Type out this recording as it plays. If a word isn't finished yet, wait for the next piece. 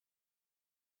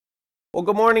Well,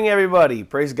 good morning, everybody.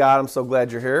 Praise God. I'm so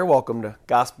glad you're here. Welcome to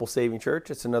Gospel Saving Church.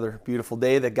 It's another beautiful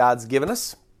day that God's given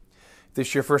us. If this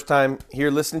is your first time here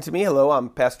listening to me, hello, I'm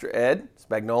Pastor Ed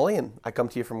Spagnoli, and I come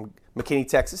to you from McKinney,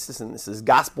 Texas, and this is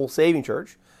Gospel Saving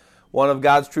Church, one of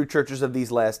God's true churches of these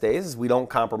last days. We don't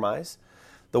compromise.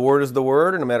 The Word is the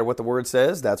Word, and no matter what the Word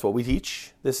says, that's what we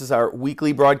teach. This is our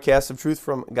weekly broadcast of truth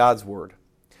from God's Word.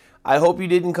 I hope you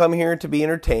didn't come here to be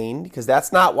entertained, because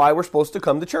that's not why we're supposed to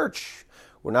come to church.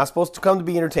 We're not supposed to come to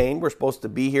be entertained. We're supposed to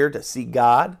be here to see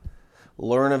God,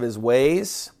 learn of His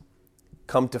ways,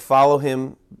 come to follow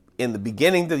Him in the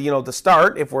beginning, to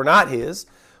start if we're not His,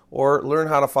 or learn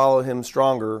how to follow Him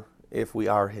stronger if we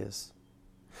are His.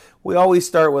 We always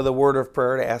start with a word of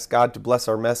prayer to ask God to bless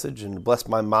our message and to bless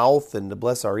my mouth and to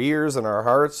bless our ears and our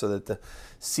hearts so that the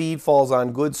seed falls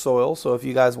on good soil. So if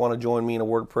you guys want to join me in a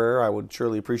word of prayer, I would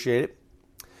surely appreciate it.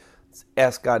 Let's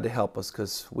ask God to help us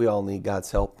because we all need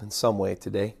God's help in some way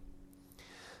today.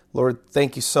 Lord,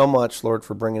 thank you so much, Lord,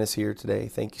 for bringing us here today.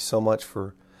 Thank you so much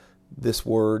for this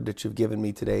word that you've given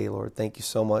me today, Lord. Thank you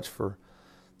so much for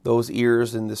those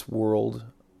ears in this world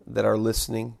that are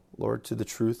listening, Lord, to the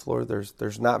truth. Lord,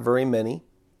 there's not very many.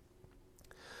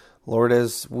 Lord,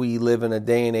 as we live in a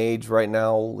day and age right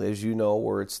now, as you know,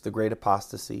 where it's the great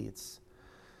apostasy, it's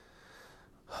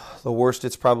the worst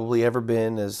it's probably ever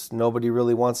been, as nobody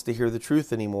really wants to hear the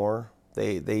truth anymore.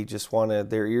 They just want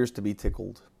their ears to be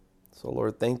tickled. So,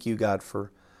 Lord, thank you, God,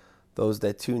 for those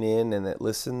that tune in and that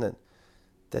listen,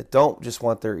 that don't just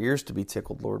want their ears to be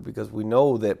tickled, Lord, because we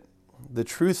know that the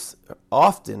truth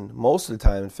often, most of the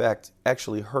time, in fact,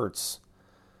 actually hurts.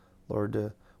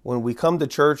 Lord, when we come to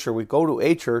church or we go to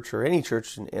a church or any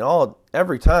church,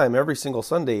 every time, every single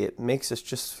Sunday, it makes us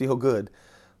just feel good.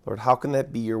 Lord, how can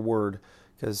that be your word?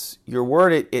 Because your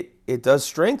word, it does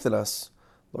strengthen us,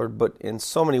 Lord, but in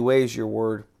so many ways your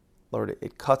word, Lord,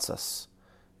 it cuts us.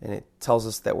 And it tells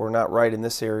us that we're not right in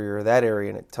this area or that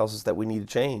area, and it tells us that we need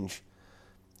to change.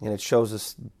 And it shows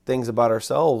us things about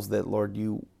ourselves that, Lord,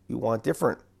 you want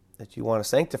different, that you want to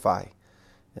sanctify.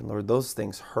 And, Lord, those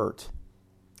things hurt.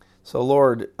 So,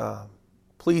 Lord,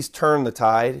 please turn the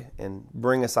tide and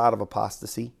bring us out of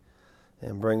apostasy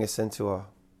and bring us into a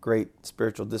great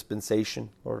spiritual dispensation,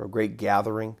 Lord, a great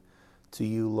gathering to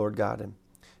you, Lord God. And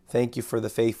thank you for the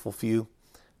faithful few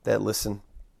that listen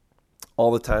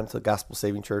all the time to Gospel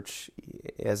Saving Church,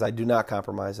 as I do not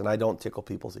compromise and I don't tickle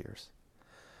people's ears.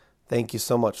 Thank you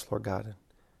so much, Lord God.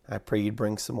 I pray you'd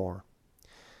bring some more.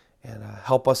 And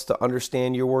help us to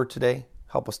understand your word today.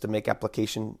 Help us to make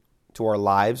application to our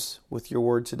lives with your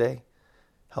word today.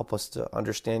 Help us to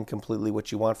understand completely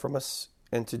what you want from us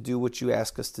and to do what you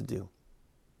ask us to do.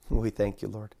 We thank you,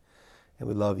 Lord, and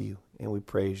we love you, and we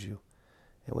praise you,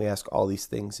 and we ask all these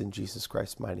things in Jesus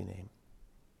Christ's mighty name.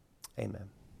 Amen.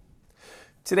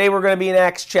 Today we're going to be in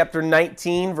Acts chapter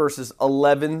 19, verses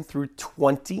 11 through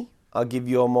 20. I'll give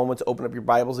you a moment to open up your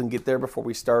Bibles and get there before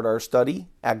we start our study.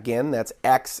 Again, that's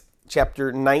Acts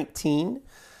chapter 19,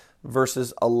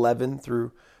 verses 11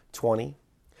 through 20.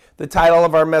 The title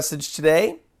of our message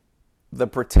today, The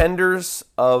Pretenders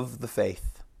of the Faith.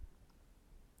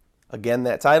 Again,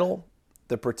 that title,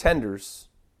 The Pretenders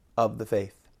of the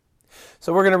Faith.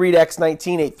 So we're going to read Acts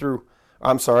 19,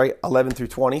 11 through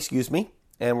 20,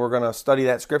 and we're going to study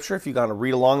that scripture. If you're going to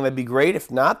read along, that'd be great. If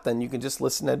not, then you can just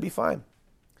listen, that'd be fine.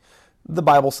 The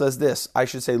Bible says this. I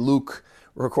should say Luke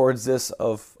records this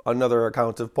of another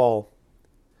account of Paul.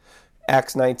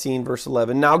 Acts 19, verse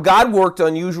 11. Now God worked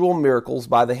unusual miracles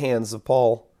by the hands of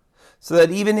Paul, so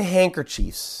that even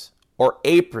handkerchiefs or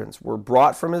aprons were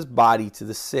brought from his body to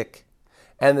the sick,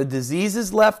 and the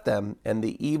diseases left them, and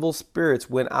the evil spirits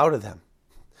went out of them.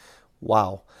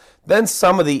 Wow. Then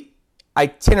some of the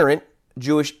itinerant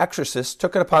Jewish exorcists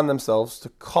took it upon themselves to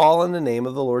call in the name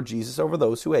of the Lord Jesus over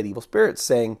those who had evil spirits,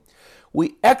 saying,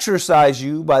 We exorcise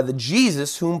you by the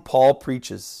Jesus whom Paul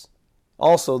preaches.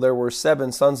 Also there were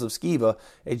 7 sons of Sceva,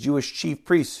 a Jewish chief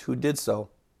priest, who did so.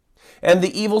 And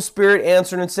the evil spirit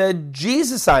answered and said,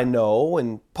 Jesus I know,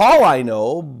 and Paul I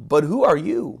know, but who are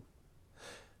you?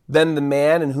 Then the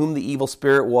man in whom the evil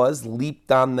spirit was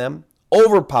leaped on them,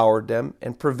 overpowered them,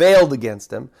 and prevailed against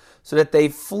them, so that they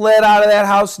fled out of that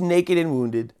house naked and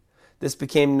wounded. This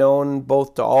became known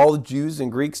both to all the Jews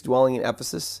and Greeks dwelling in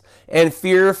Ephesus, and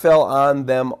fear fell on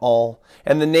them all.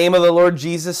 And the name of the Lord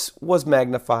Jesus was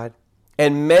magnified.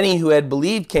 And many who had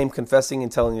believed came confessing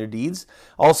and telling their deeds.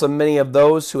 Also many of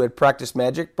those who had practiced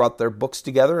magic brought their books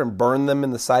together and burned them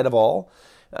in the sight of all.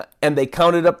 And they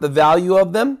counted up the value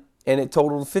of them, and it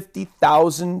totaled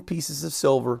 50,000 pieces of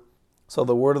silver. So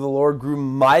the word of the Lord grew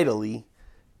mightily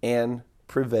and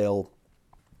prevailed.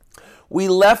 We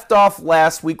left off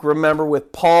last week, remember,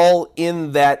 with Paul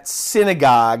in that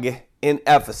synagogue in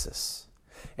Ephesus.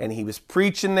 And he was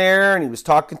preaching there, and he was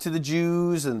talking to the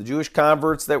Jews and the Jewish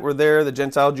converts that were there, the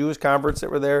Gentile Jewish converts that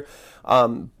were there.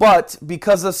 But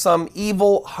because of some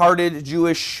evil-hearted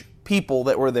Jewish people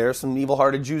that were there, some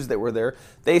evil-hearted Jews that were there,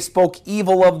 they spoke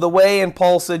evil of the way, and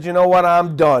Paul said, you know what,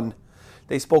 I'm done.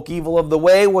 They spoke evil of the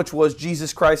way, which was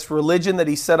Jesus Christ's religion that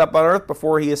he set up on earth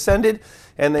before he ascended,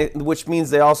 which means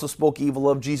they also spoke evil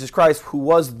of Jesus Christ, who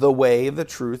was the way, the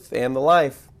truth, and the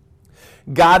life.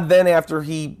 God then, after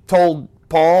he told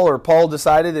Paul, or Paul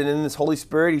decided that in his Holy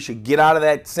Spirit he should get out of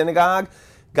that synagogue,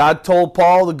 God told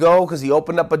Paul to go because he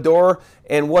opened up a door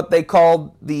in what they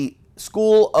called the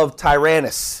School of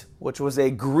Tyrannus, which was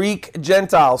a Greek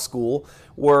Gentile school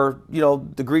where,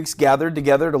 the Greeks gathered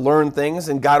together to learn things,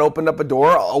 and God opened up a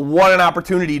door, what an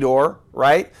opportunity door,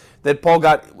 right? That Paul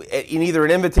got in either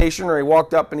an invitation or he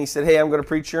walked up and he said, hey, I'm going to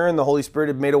preach here, and the Holy Spirit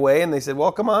had made a way, and they said,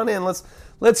 well, come on in,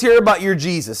 let's hear about your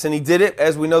Jesus. And he did it,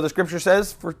 as we know the scripture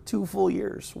says, for 2 full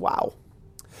years. Wow.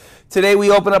 Today we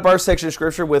open up our section of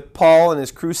scripture with Paul and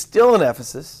his crew still in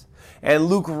Ephesus, and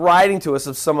Luke writing to us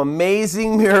of some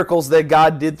amazing miracles that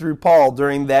God did through Paul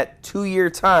during that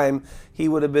 2-year time he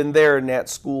would have been there in that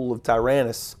school of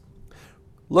Tyrannus.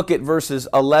 Look at verses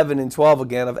 11 and 12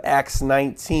 again of Acts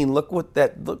 19. Look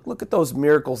at those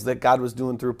miracles that God was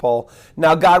doing through Paul.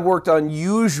 Now, God worked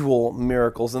unusual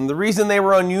miracles, and the reason they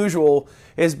were unusual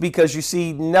is because, you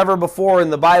see, never before in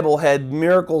the Bible had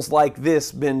miracles like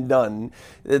this been done.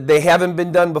 They haven't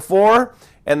been done before,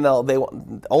 and they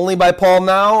only by Paul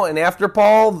now, and after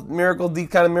Paul, these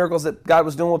kind of miracles that God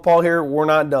was doing with Paul here were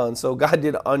not done. So God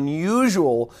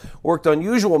worked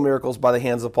unusual miracles by the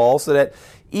hands of Paul, so that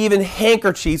even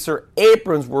handkerchiefs or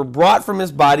aprons were brought from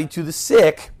his body to the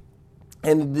sick,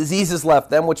 and the diseases left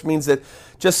them, which means that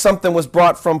just something was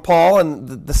brought from Paul,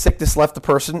 and the sickness left the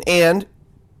person, and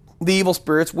the evil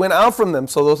spirits went out from them.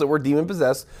 So those that were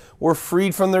demon-possessed were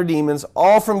freed from their demons,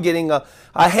 all from getting a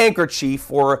handkerchief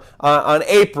or an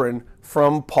apron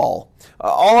from Paul.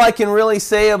 All I can really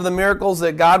say of the miracles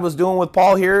that God was doing with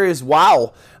Paul here is,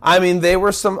 wow. I mean, they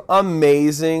were some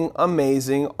amazing,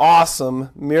 awesome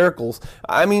miracles.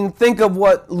 I mean, think of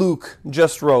what Luke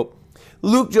just wrote.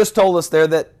 Luke just told us there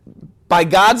that by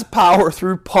God's power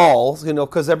through Paul,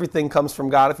 because everything comes from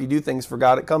God. If you do things for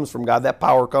God, it comes from God. That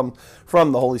power comes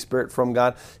from the Holy Spirit, from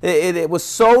God. It was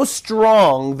so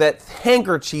strong that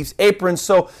handkerchiefs, aprons,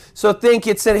 so think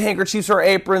it said handkerchiefs or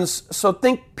aprons, so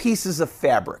think pieces of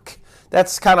fabric.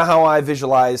 That's kind of how I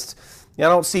visualized. I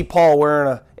don't see Paul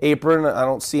wearing an apron. I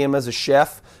don't see him as a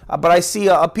chef. But I see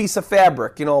a piece of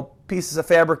fabric, pieces of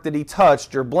fabric that he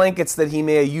touched, or blankets that he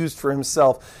may have used for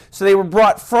himself. So they were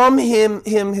brought from him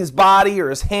his body or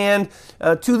his hand,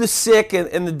 to the sick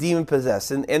and the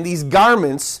demon-possessed. And these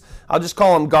garments, I'll just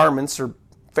call them garments, or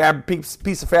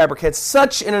piece of fabric, had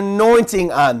such an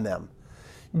anointing on them,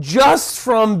 just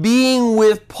from being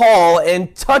with Paul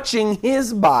and touching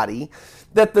his body,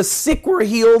 that the sick were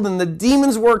healed and the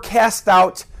demons were cast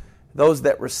out, those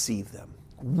that received them.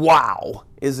 Wow,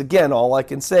 is again all I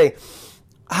can say.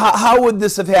 How would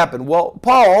this have happened? Well,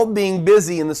 Paul, being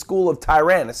busy in the school of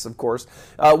Tyrannus, of course,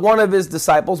 one of his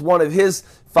disciples, one of his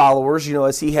followers,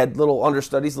 as he had little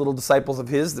understudies, little disciples of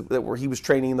his that he was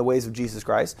training in the ways of Jesus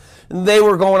Christ, and they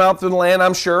were going out through the land,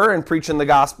 I'm sure, and preaching the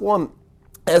gospel. And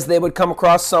as they would come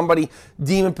across somebody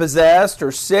demon-possessed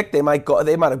or sick, they might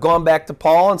have gone back to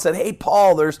Paul and said, hey,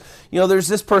 Paul, there's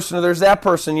this person or there's that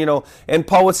person, And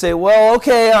Paul would say, well,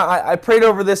 okay, I prayed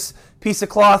over this piece of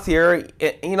cloth here,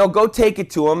 go take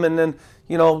it to them, and then,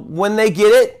 when they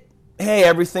get it, hey,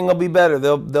 everything will be better.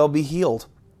 They'll be healed.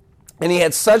 And he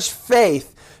had such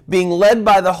faith, being led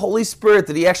by the Holy Spirit,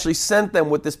 that he actually sent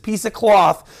them with this piece of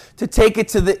cloth to take it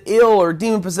to the ill or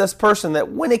demon-possessed person,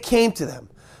 that when it came to them,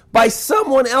 by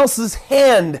someone else's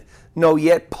hand, no,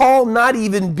 yet Paul not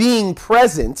even being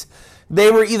present,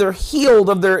 they were either healed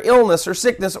of their illness or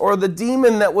sickness, or the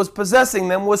demon that was possessing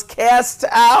them was cast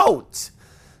out.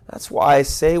 That's why I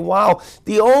say, wow.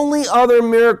 The only other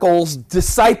miracles,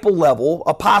 disciple level,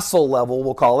 apostle level,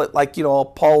 we'll call it, like,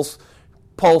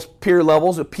 Paul's peer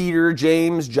levels of Peter,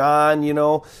 James, John,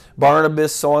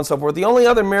 Barnabas, so on and so forth. The only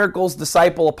other miracles,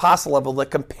 disciple, apostle level that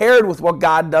compared with what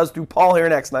God does through Paul here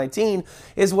in Acts 19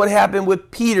 is what happened with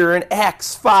Peter in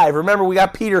Acts 5. Remember, we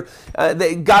got Peter,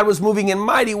 God was moving in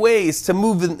mighty ways to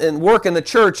move and work in the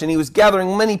church, and he was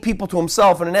gathering many people to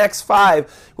himself. And in Acts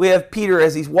 5, we have Peter,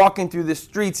 as he's walking through the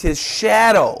streets, his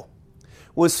shadow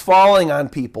was falling on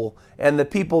people, and the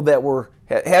people that were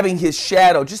having his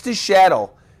shadow, just his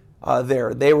shadow,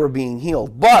 they were being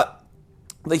healed. But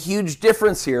the huge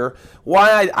difference here,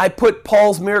 why I put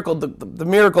Paul's miracle, the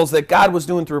miracles that God was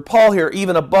doing through Paul here,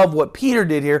 even above what Peter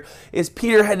did here, is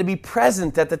Peter had to be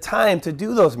present at the time to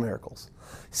do those miracles.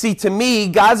 See, to me,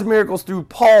 God's miracles through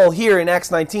Paul here in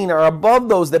Acts 19 are above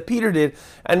those that Peter did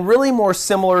and really more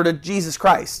similar to Jesus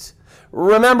Christ.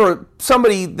 Remember,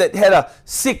 somebody that had a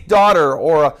sick daughter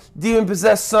or a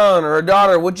demon-possessed son or a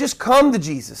daughter would just come to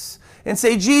Jesus and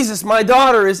say, Jesus, my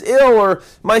daughter is ill, or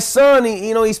my son,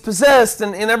 he's possessed,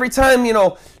 and every time,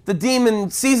 the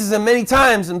demon seizes him many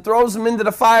times and throws him into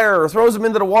the fire or throws him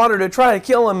into the water to try to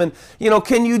kill him, and,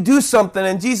 can you do something?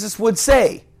 And Jesus would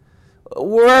say,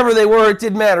 wherever they were, it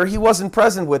didn't matter. He wasn't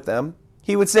present with them.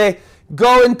 He would say,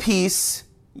 go in peace,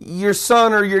 your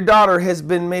son or your daughter has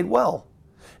been made well.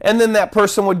 And then that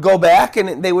person would go back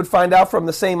and they would find out from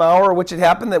the same hour which had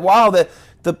happened that, wow, the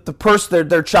person,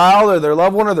 their child or their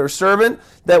loved one or their servant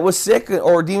that was sick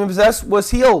or demon-possessed was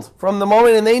healed from the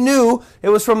moment. And they knew it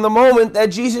was from the moment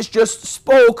that Jesus just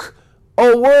spoke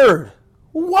a word.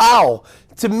 Wow.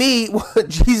 To me,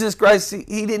 Jesus Christ,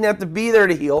 he didn't have to be there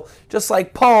to heal. Just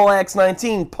like Paul, Acts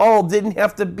 19, Paul didn't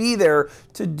have to be there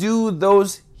to do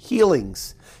those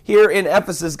healings. Here in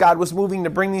Ephesus, God was moving to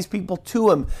bring these people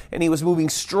to him, and he was moving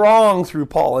strong through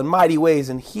Paul in mighty ways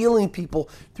and healing people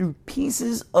through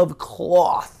pieces of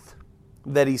cloth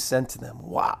that he sent to them.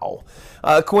 Wow.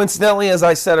 Coincidentally, as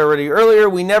I said already earlier,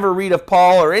 we never read of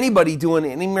Paul or anybody doing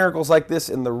any miracles like this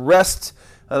in the rest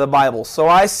of the Bible. So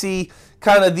I see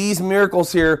kind of these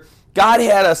miracles here. God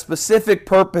had a specific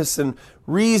purpose and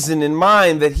reason in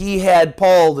mind that he had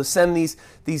Paul to send these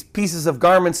pieces of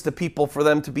garments to people for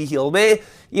them to be healed.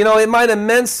 It might have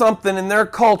meant something in their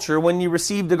culture when you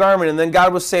received a garment, and then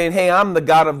God was saying, hey, I'm the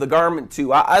God of the garment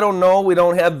too. I don't know. We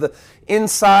don't have the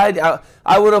inside.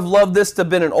 I would have loved this to have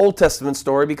been an Old Testament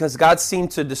story, because God seemed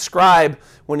to describe,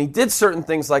 when he did certain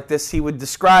things like this, he would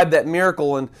describe that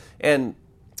miracle and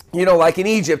like in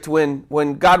Egypt,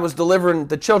 when God was delivering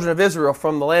the children of Israel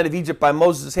from the land of Egypt by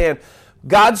Moses' hand,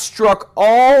 God struck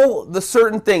all the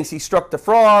certain things. He struck the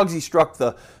frogs. He struck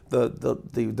the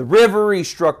river. He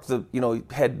struck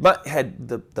had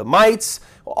the mites.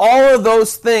 All of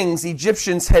those things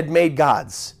Egyptians had made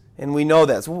gods, and we know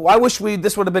that. So I wish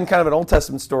this would have been kind of an Old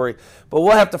Testament story, but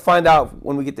we'll have to find out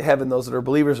when we get to heaven. Those that are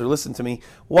believers or listen to me,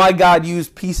 why God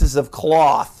used pieces of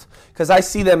cloth. Because I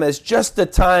see them as just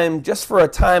for a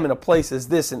time and a place as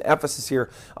this in Ephesus here,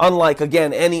 unlike,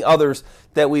 again, any others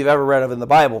that we've ever read of in the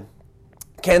Bible.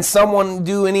 Can someone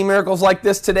do any miracles like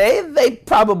this today? They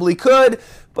probably could,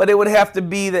 but it would have to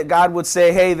be that God would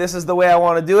say, hey, this is the way I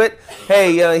want to do it.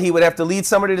 Hey, he would have to lead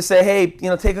somebody to say, hey,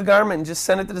 take a garment and just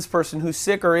send it to this person who's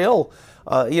sick or ill,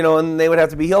 and they would have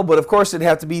to be healed. But of course, it'd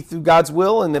have to be through God's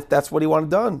will, and if that's what he wanted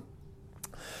done.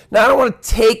 Now, I don't want to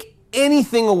take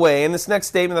anything away, in this next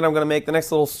statement that I'm going to make, the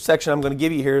next little section I'm going to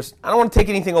give you here is, I don't want to take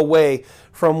anything away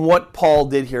from what Paul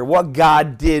did here, what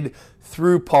God did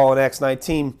through Paul in Acts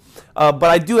 19. But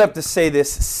I do have to say this,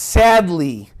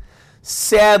 sadly,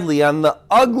 on the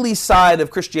ugly side of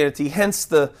Christianity, hence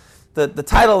the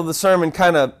title of the sermon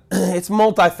kind of, it's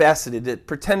multifaceted,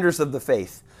 pretenders of the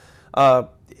faith.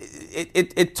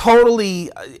 It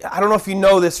totally, I don't know if you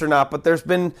know this or not, but there's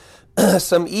been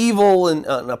some evil and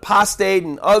apostate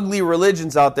and ugly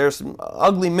religions out there, some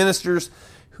ugly ministers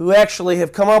who actually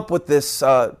have come up with this,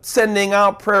 sending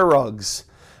out prayer rugs,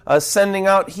 sending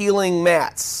out healing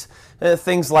mats,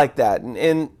 things like that.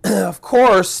 And of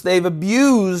course, they've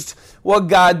abused what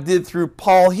God did through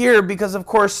Paul here, because of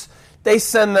course they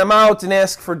send them out and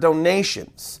ask for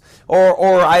donations.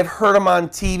 Or I've heard them on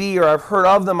TV, or I've heard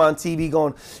of them on TV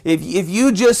going, if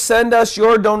you just send us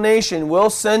your donation, we'll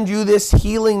send you this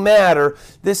healing mat or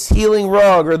this healing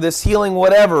rug or this healing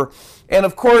whatever. And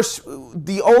of course,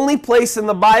 the only place in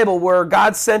the Bible where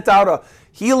God sent out a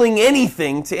healing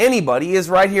anything to anybody is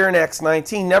right here in Acts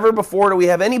 19. Never before do we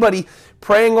have anybody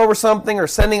praying over something or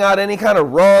sending out any kind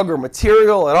of rug or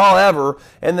material at all ever,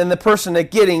 and then the person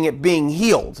that getting it being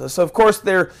healed. So of course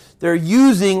they're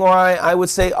using, or I would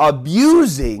say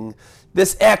abusing,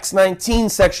 this Acts 19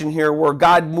 section here where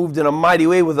God moved in a mighty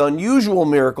way with unusual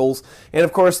miracles, and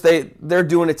of course they're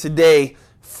doing it today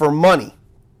for money.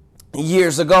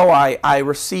 Years ago, I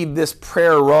received this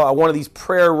prayer rug, one of these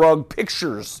prayer rug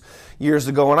pictures years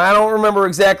ago, and I don't remember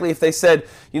exactly if they said,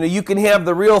 you can have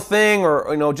the real thing,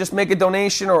 or just make a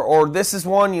donation, or this is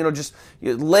one, just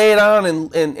lay it on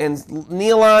and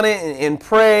kneel on it and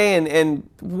pray, and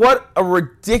what a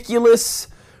ridiculous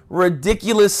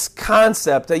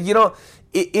concept.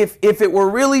 If it were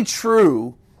really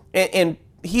true, and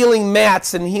healing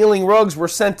mats and healing rugs were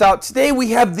sent out today,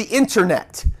 we have the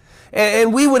internet,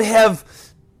 and we would have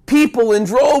people in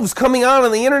droves coming out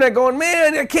on the internet going,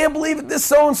 man, I can't believe it. This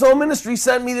so-and-so ministry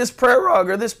sent me this prayer rug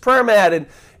or this prayer mat,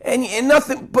 and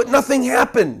nothing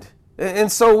happened.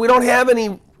 And so we don't have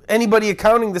anybody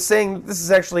accounting to saying that this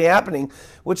is actually happening,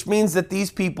 which means that these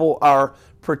people are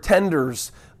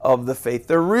pretenders of the faith.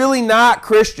 They're really not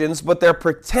Christians, but they're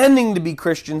pretending to be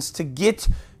Christians to get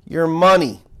your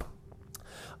money.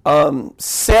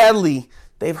 Sadly,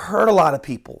 they've hurt a lot of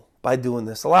people by doing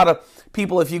this. A lot of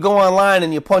people, if you go online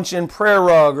and you punch in prayer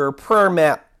rug or prayer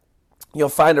mat, you'll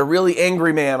find a really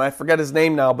angry man. I forget his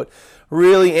name now, but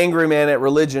really angry man at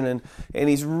religion, and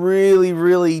he's really,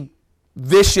 really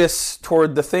vicious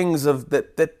toward the things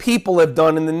that people have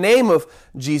done in the name of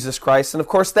Jesus Christ. And of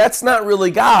course, that's not really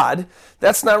God.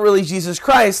 That's not really Jesus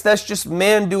Christ. That's just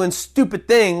man doing stupid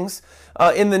things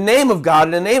in the name of God,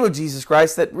 in the name of Jesus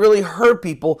Christ, that really hurt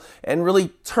people and really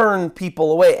turn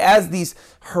people away, as these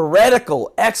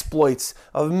heretical exploits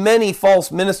of many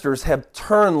false ministers have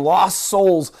turned lost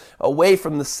souls away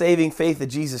from the saving faith of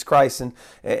Jesus Christ.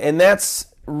 And that's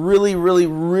really, really,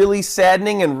 really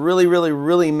saddening, and really, really,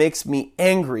 really makes me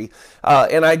angry.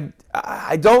 And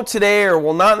I don't today, or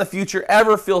will not in the future,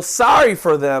 ever feel sorry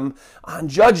for them on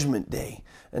Judgment Day.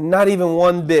 And not even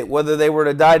one bit, whether they were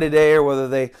to die today or whether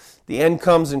the end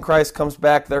comes and Christ comes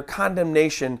back, their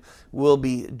condemnation will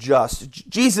be just.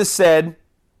 Jesus said,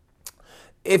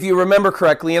 if you remember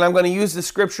correctly, and I'm going to use the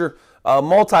scripture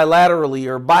multilaterally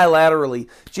or bilaterally,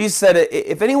 Jesus said,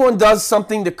 if anyone does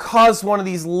something to cause one of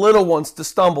these little ones to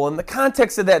stumble, and the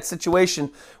context of that situation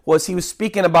was he was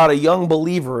speaking about a young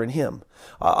believer in him,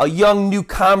 a young new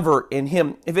convert in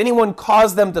him. If anyone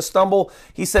caused them to stumble,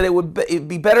 he said it'd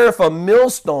be better if a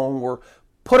millstone were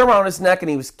put around his neck and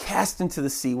he was cast into the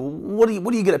sea. Well, what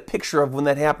do you get a picture of when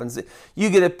that happens? You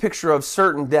get a picture of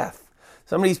certain death.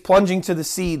 Somebody's plunging to the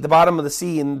sea, the bottom of the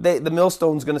sea, and the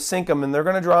millstone's going to sink them, and they're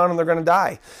going to drown, and they're going to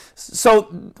die.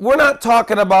 So we're not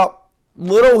talking about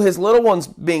his little ones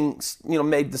being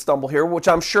made to stumble here, which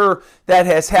I'm sure that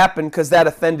has happened because that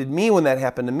offended me when that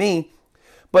happened to me.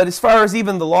 But as far as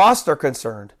even the lost are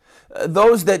concerned,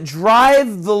 those that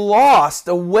drive the lost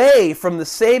away from the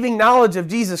saving knowledge of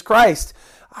Jesus Christ,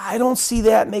 I don't see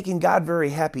that making God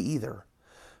very happy either.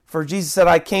 For Jesus said,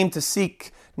 I came to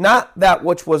seek not that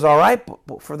which was all right,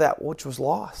 but for that which was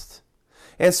lost.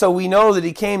 And so we know that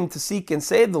he came to seek and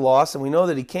save the lost, and we know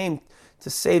that he came to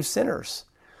save sinners.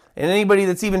 And anybody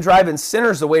that's even driving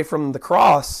sinners away from the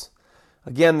cross,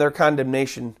 again, their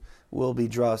condemnation will be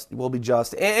just.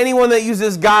 Anyone that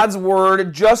uses God's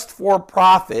word just for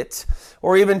profit,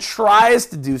 or even tries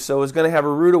to do so, is going to have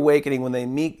a rude awakening when they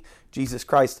meet Jesus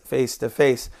Christ face to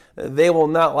face. They will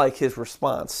not like his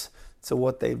response to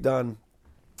what they've done.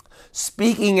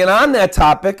 Speaking and on that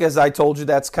topic, as I told you,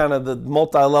 that's kind of the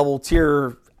multi-level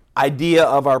tier idea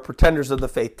of our Pretenders of the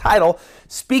Faith title.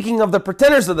 Speaking of the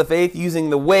Pretenders of the Faith, using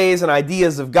the ways and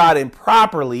ideas of God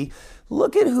improperly,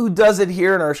 look at who does it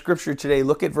here in our scripture today.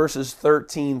 Look at verses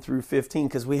 13 through 15,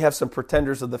 because we have some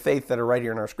pretenders of the faith that are right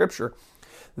here in our scripture.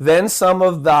 Then some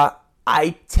of the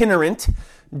itinerant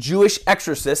Jewish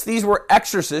exorcists, these were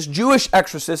exorcists, Jewish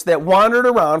exorcists that wandered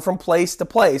around from place to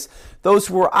place. Those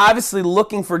who were obviously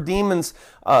looking for demons,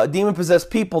 demon-possessed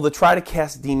people to try to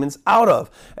cast demons out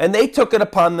of. And they took it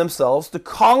upon themselves to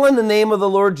call in the name of the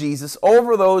Lord Jesus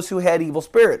over those who had evil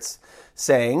spirits,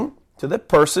 saying to the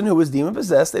person who was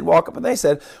demon-possessed, they'd walk up and they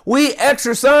said, we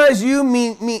exorcise you,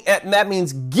 and that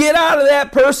means get out of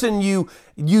that person, you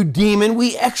demon.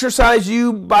 We exorcise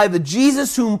you by the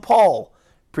Jesus whom Paul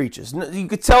preaches. You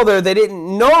could tell there they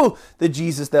didn't know the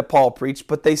Jesus that Paul preached,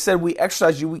 but they said, we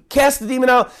exorcise you. We cast the demon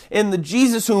out in the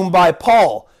Jesus whom by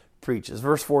Paul preaches.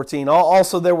 Verse 14,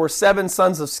 also there were 7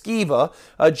 sons of Sceva,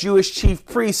 a Jewish chief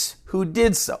priest, who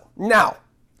did so. Now,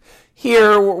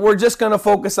 here, we're just going to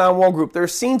focus on one group. There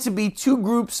seem to be 2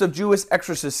 groups of Jewish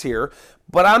exorcists here,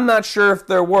 but I'm not sure if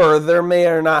there were. There may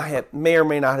or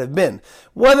may not have been.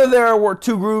 Whether there were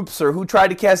 2 groups or who tried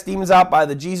to cast demons out by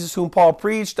the Jesus whom Paul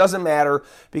preached doesn't matter,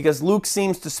 because Luke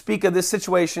seems to speak of this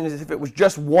situation as if it was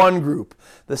just one group,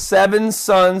 the 7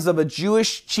 sons of a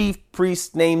Jewish chief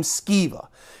priest named Sceva.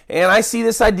 And I see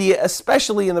this idea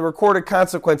especially in the recorded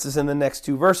consequences in the next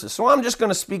 2 verses. So I'm just going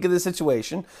to speak of the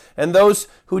situation and those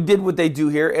who did what they do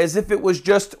here as if it was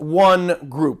just one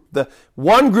group. The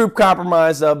one group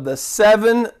comprised of the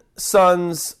 7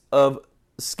 sons of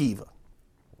Sceva.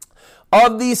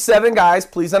 Of these 7 guys,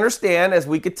 please understand, as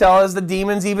we could tell, as the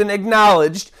demons even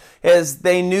acknowledged, as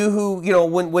they knew who,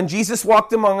 when Jesus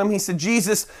walked among them, he said,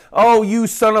 Jesus, oh, you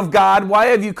son of God, why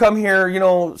have you come here,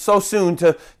 so soon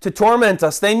to torment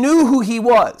us? They knew who he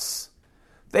was.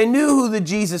 They knew who the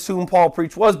Jesus whom Paul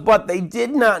preached was, but they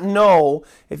did not know,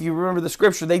 if you remember the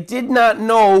scripture, they did not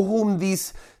know whom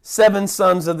these 7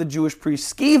 sons of the Jewish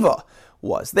priest Sceva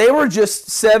was. They were just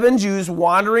 7 Jews,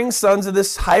 wandering sons of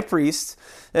this high priest,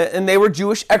 and they were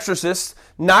Jewish exorcists,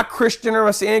 not Christian or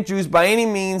Messianic Jews by any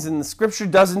means, and the scripture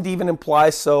doesn't even imply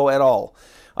so at all.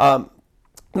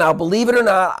 Now, believe it or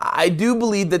not, I do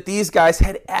believe that these guys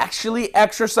had actually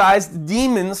exorcised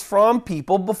demons from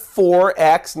people before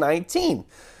Acts 19.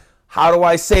 How do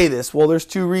I say this? Well, there's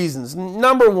 2 reasons.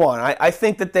 Number 1, I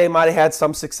think that they might have had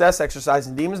some success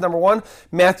exorcising demons. Number 1,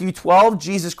 Matthew 12,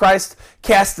 Jesus Christ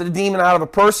casted a demon out of a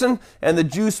person, and the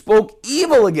Jews spoke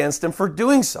evil against him for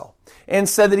doing so, and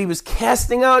said that he was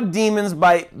casting out demons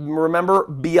by, remember,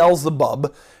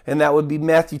 Beelzebub, and that would be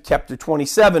Matthew chapter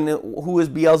 27. Who is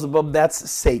Beelzebub? That's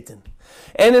Satan.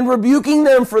 And in rebuking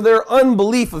them for their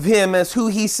unbelief of him as who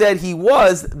he said he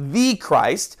was, the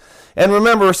Christ, and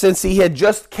remember, since he had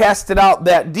just casted out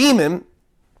that demon,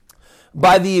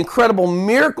 by the incredible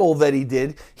miracle that he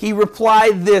did, he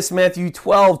replied this, Matthew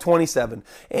 12:27.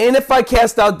 And if I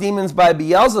cast out demons by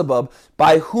Beelzebub,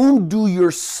 by whom do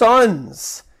your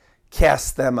sons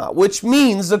cast them out? Which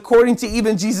means, according to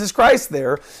even Jesus Christ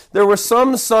there were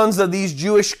some sons of these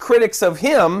Jewish critics of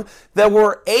him that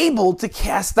were able to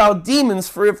cast out demons,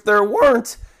 for if there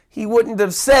weren't, he wouldn't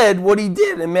have said what he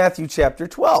did in Matthew chapter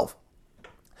 12.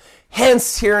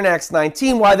 Hence, here in Acts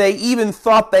 19, why they even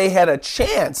thought they had a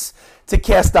chance to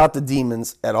cast out the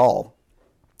demons at all.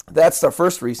 That's the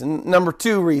first reason. Number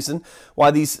 2 reason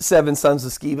why these 7 sons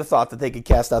of Sceva thought that they could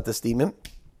cast out this demon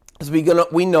is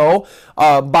we know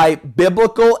by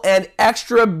biblical and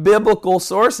extra-biblical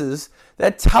sources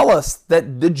that tell us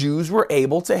that the Jews were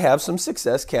able to have some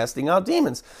success casting out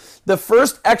demons. The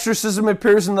first exorcism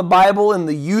appears in the Bible in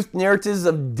the youth narratives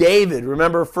of David.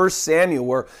 Remember 1 Samuel,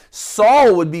 where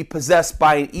Saul would be possessed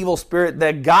by an evil spirit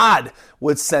that God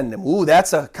would send him. Ooh,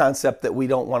 that's a concept that we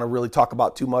don't want to really talk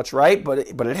about too much, right? But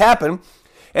it happened.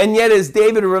 And yet, as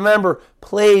David, remember,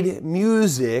 played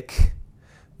music,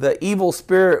 the evil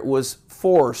spirit was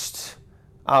forced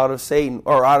out of Satan,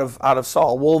 or out of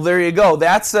Saul. Well, there you go.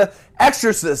 That's an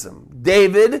exorcism.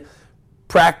 David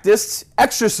practiced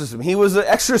exorcism. He was an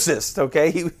exorcist, okay?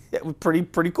 It was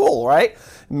pretty cool, right?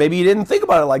 Maybe you didn't think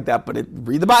about it like that, but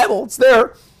read the Bible. It's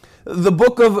there. The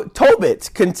book of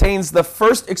Tobit contains the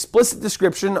first explicit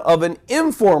description of an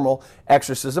informal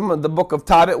exorcism. The book of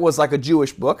Tobit was like a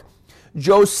Jewish book.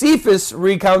 Josephus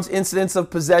recounts incidents of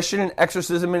possession and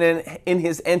exorcism in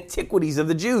his Antiquities of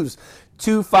the Jews,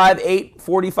 258,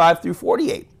 45 through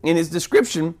 48. In his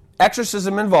description,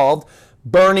 exorcism involved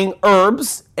burning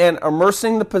herbs and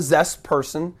immersing the possessed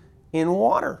person in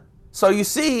water. So you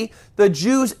see, the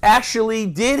Jews actually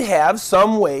did have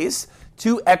some ways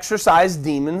to exorcise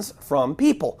demons from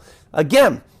people.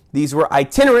 Again, these were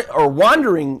itinerant or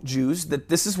wandering Jews, that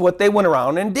this is what they went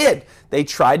around and did. They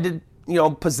tried to they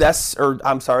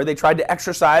tried to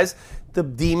exorcise the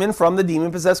demon from the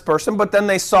demon-possessed person, but then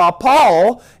they saw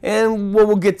Paul, and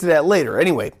we'll get to that later.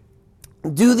 Anyway,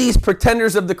 do these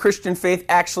pretenders of the Christian faith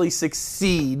actually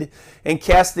succeed in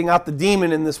casting out the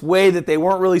demon in this way that they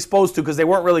weren't really supposed to, because they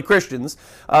weren't really Christians,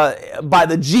 by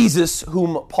the Jesus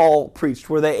whom Paul preached?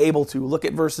 Were they able to? Look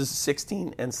at verses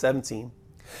 16 and 17.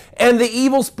 And the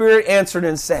evil spirit answered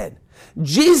and said,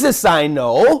 Jesus I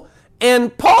know,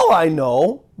 and Paul I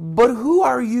know, but who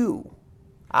are you?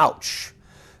 Ouch.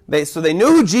 So they knew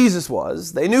who Jesus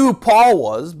was, they knew who Paul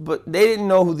was, but they didn't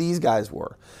know who these guys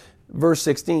were. Verse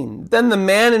 16, then the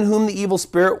man in whom the evil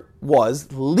spirit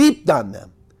was leaped on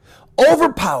them,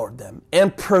 overpowered them,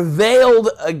 and prevailed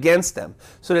against them,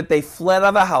 so that they fled out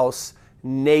of the house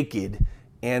naked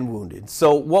and wounded.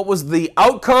 So what was the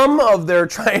outcome of their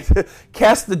trying to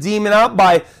cast the demon out?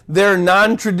 By their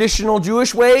non-traditional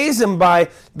Jewish ways and by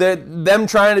them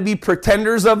trying to be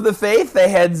pretenders of the faith, they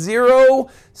had zero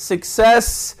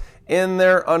success in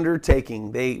their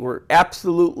undertaking. They were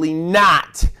absolutely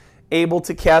not able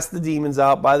to cast the demons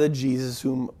out by the Jesus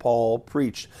whom Paul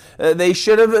preached. They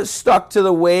should have stuck to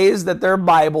the ways that their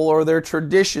Bible or their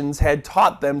traditions had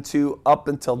taught them to up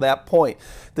until that point.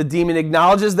 The demon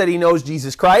acknowledges that he knows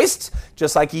Jesus Christ,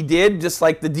 just like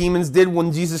the demons did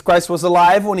when Jesus Christ was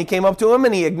alive, when he came up to him,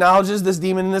 and he acknowledges, this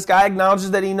demon in this guy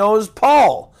acknowledges that he knows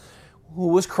Paul, who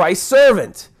was Christ's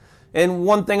servant. And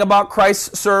one thing about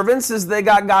Christ's servants is they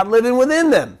got God living within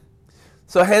them.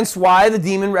 So hence why the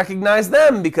demon recognized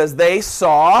them, because they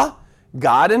saw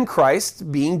God in Christ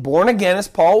being born again as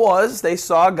Paul was. They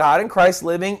saw God in Christ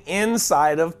living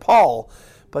inside of Paul.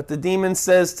 But the demon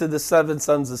says to the 7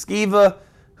 sons of Sceva,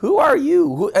 who are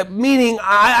you? Meaning,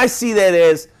 I see that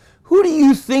as, who do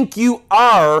you think you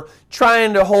are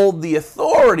trying to hold the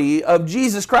authority of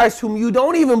Jesus Christ, whom you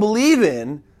don't even believe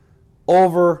in,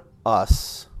 over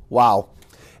us? Wow.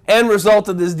 End result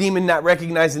of this demon not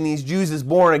recognizing these Jews as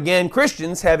born again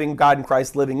Christians, having God and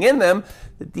Christ living in them,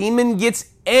 the demon gets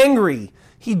angry.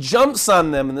 He jumps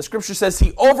on them, and the scripture says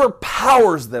he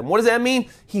overpowers them. What does that mean?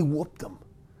 He whooped them.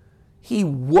 He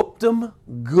whooped them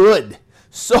good.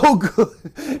 So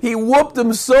good. He whooped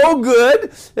them so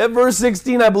good that verse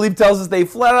 16, I believe, tells us they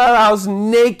fled out of the house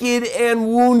naked and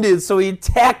wounded. So he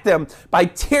attacked them by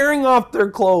tearing off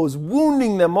their clothes,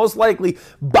 wounding them, most likely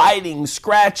biting,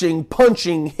 scratching,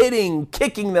 punching, hitting,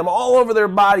 kicking them all over their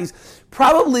bodies.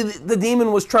 Probably the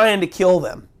demon was trying to kill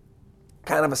them.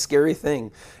 Kind of a scary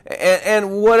thing.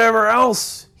 And whatever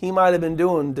else he might have been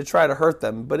doing to try to hurt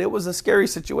them. But it was a scary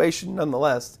situation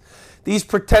nonetheless. These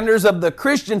pretenders of the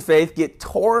Christian faith get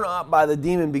torn up by the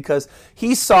demon because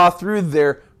he saw through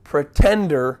their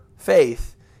pretender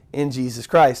faith in Jesus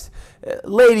Christ.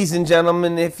 Ladies and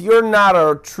gentlemen, if you're not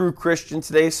a true Christian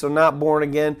today, so not born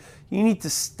again, you need to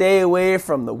stay away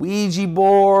from the Ouija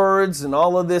boards and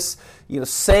all of this,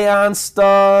 seance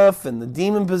stuff and the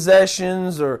demon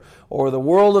possessions or the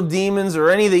world of demons or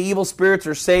any of the evil spirits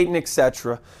or Satan,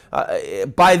 etc.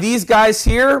 By these guys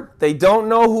here, they don't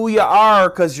know who you are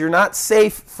because you're not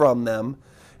safe from them.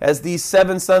 As these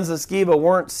 7 sons of Sceva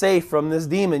weren't safe from this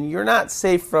demon, you're not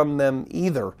safe from them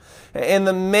either. And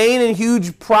the main and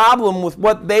huge problem with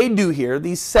what they do here,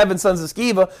 these 7 sons of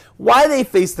Sceva, why they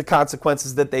face the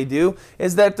consequences that they do,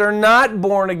 is that they're not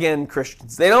born again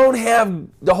Christians. They don't have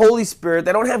the Holy Spirit.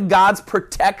 They don't have God's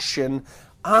protection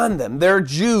on them. They're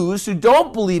Jews who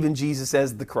don't believe in Jesus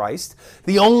as the Christ,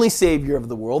 the only Savior of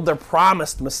the world, their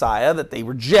promised Messiah that they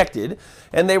rejected,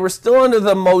 and they were still under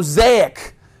the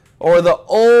Mosaic or the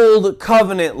old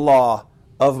covenant law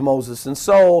of Moses. And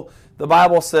so the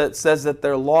Bible says that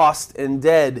they're lost and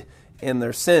dead in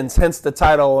their sins. Hence the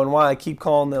title and why I keep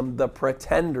calling them the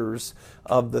pretenders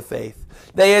of the faith.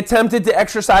 They attempted to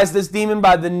exorcise this demon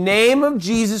by the name of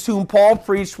Jesus whom Paul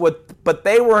preached with, but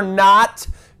they were not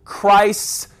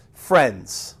Christ's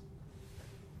friends.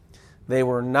 They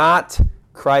were not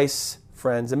Christ's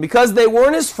friends. And because they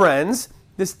weren't his friends,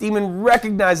 this demon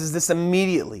recognizes this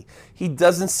immediately. He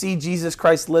doesn't see Jesus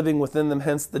Christ living within them.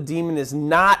 Hence, the demon is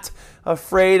not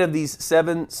afraid of these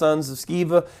 7 sons of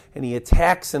Sceva, and he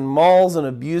attacks and mauls and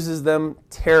abuses them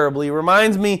terribly. It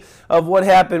reminds me of what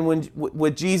happened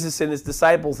with Jesus and his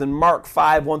disciples in Mark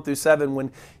 5, 1-7,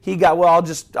 when he got, I'll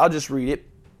just read it.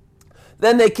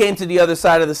 Then they came to the other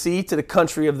side of the sea, to the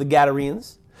country of the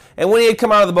Gadarenes. And when he had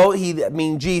come out of the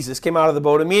boat, Jesus came out of the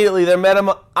boat. Immediately there met him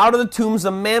out of the tombs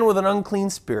a man with an unclean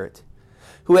spirit,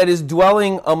 who had his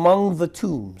dwelling among the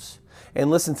tombs. And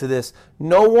listen to this.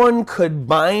 No one could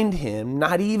bind him,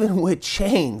 not even with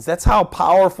chains. That's how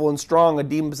powerful and strong a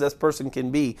demon-possessed person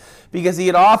can be. Because he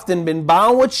had often been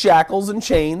bound with shackles and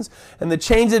chains, and the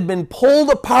chains had been pulled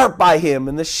apart by him,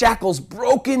 and the shackles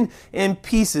broken in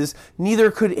pieces. Neither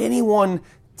could anyone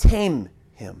tame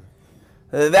him.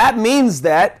 That means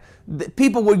that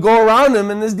people would go around him,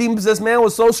 and this demon-possessed man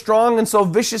was so strong and so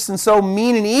vicious and so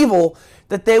mean and evil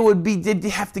that they'd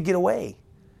have to get away.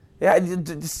 Yeah,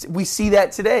 we see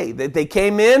that today. They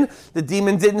came in, the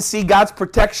demon didn't see God's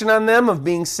protection on them of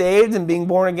being saved and being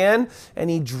born again,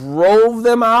 and he drove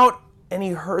them out, and he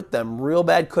hurt them real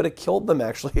bad. Could have killed them,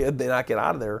 actually, had they not get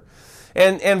out of there.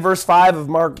 And verse 5 of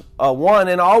Mark 1,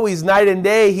 and always night and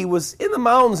day he was in the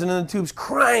mountains and in the tombs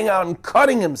crying out and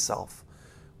cutting himself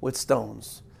with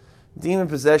stones. Demon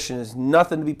possession is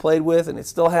nothing to be played with, and it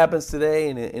still happens today,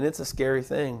 and it's a scary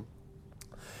thing.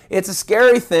 It's a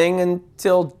scary thing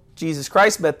until Jesus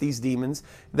Christ met these demons.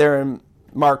 There in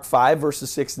Mark 5,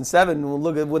 verses 6 and 7. And we'll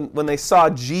look at when they saw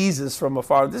Jesus from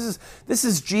afar. This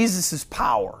is Jesus'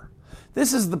 power.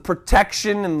 This is the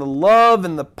protection and the love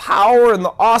and the power and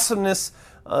the awesomeness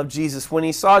of Jesus. When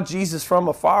he saw Jesus from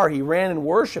afar, he ran and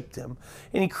worshipped him.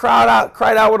 And he cried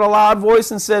out with a loud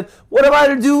voice and said, "What have I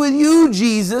to do with you,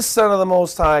 Jesus, Son of the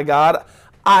Most High God?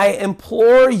 I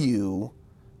implore you."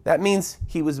 That means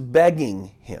he was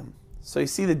begging him. So you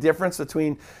see the difference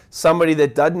between somebody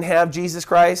that doesn't have Jesus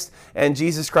Christ and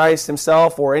Jesus Christ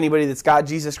himself, or anybody that's got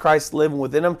Jesus Christ living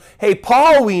within him. Hey,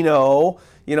 Paul, we know,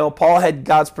 Paul had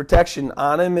God's protection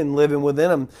on him and living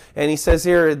within him. And he says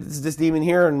here, this demon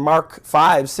here in Mark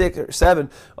 5, 6, or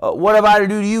 7, "What have I to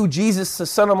do to you, Jesus, the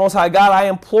Son of the Most High God? I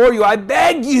implore you, I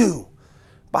beg you,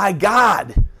 by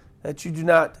God, that you do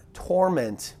not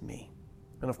torment me."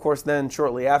 And of course, then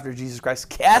shortly after, Jesus Christ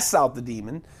casts out the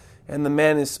demon, and the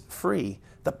man is free.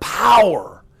 The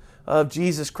power of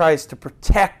Jesus Christ to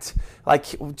protect, like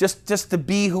just to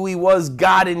be who he was,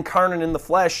 God incarnate in the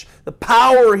flesh, the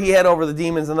power he had over the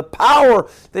demons and the power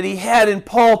that he had in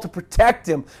Paul to protect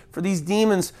him for these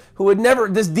demons who had never,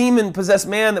 this demon-possessed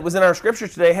man that was in our scripture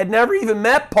today had never even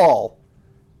met Paul,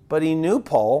 but he knew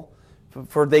Paul,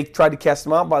 for they tried to cast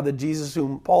him out by the Jesus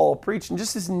whom Paul preached, and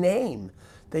just his name.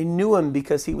 They knew him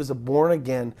because he was a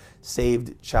born-again,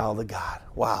 saved child of God.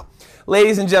 Wow.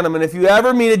 Ladies and gentlemen, if you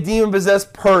ever meet a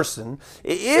demon-possessed person,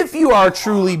 if you are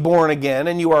truly born again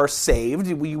and you are saved,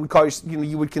 you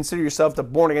would consider yourself a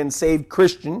born-again, saved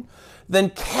Christian, then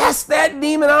cast that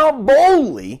demon out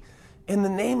boldly in the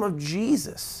name of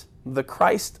Jesus, the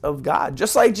Christ of God,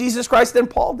 just like Jesus Christ and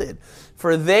Paul did.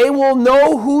 For they will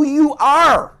know who you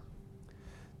are.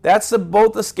 That's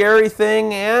both a scary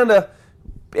thing and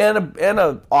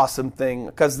an awesome thing,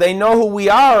 because they know who we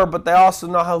are, but they also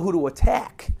know who to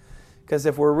attack. Because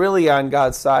if we're really on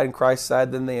God's side and Christ's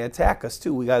side, then they attack us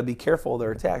too. We got to be careful of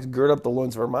their attacks. Gird up the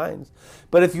loins of our minds.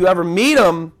 But if you ever meet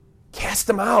them, cast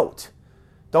them out.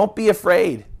 Don't be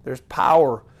afraid. There's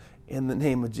power in the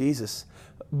name of Jesus.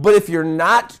 But if you're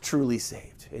not truly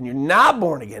saved and you're not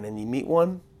born again and you meet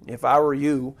one, if I were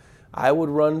you, I would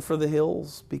run for the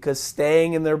hills, because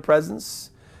staying in their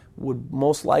presence would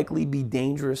most likely be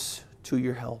dangerous to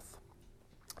your health.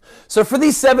 So for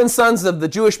these 7 sons of the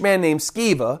Jewish man named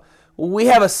Sceva, we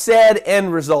have a sad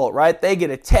end result, right? They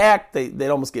get attacked, they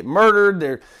almost get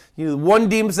murdered. One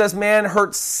demon-possessed man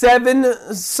hurt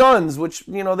 7 sons, which,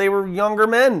 they were younger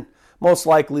men, most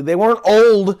likely. They weren't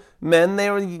old men.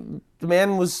 The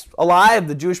man was alive.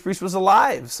 The Jewish priest was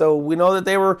alive. So we know that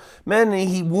they were men. And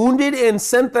he wounded and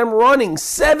sent them running.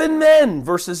 7 men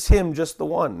versus him, just the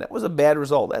one. That was a bad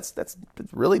result. That's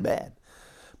really bad.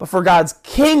 But for God's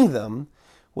kingdom,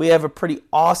 we have a pretty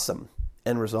awesome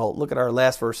end result. Look at our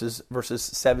last verses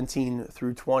 17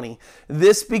 through 20.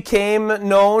 This became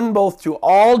known both to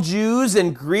all Jews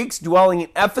and Greeks dwelling in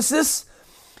Ephesus,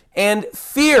 and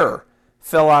fear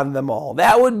fell on them all.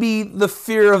 That would be the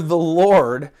fear of the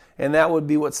Lord, and that would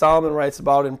be what Solomon writes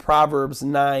about in Proverbs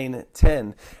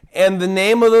 9:10. And the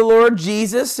name of the Lord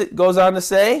Jesus, it goes on to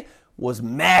say, was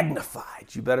magnified.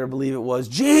 You better believe it was.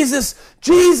 Jesus,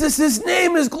 his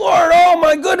name is Lord. Oh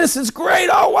my goodness, it's great.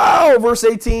 Oh wow. Verse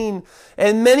 18.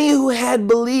 And many who had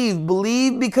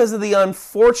believed because of the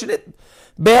unfortunate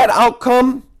bad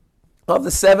outcome of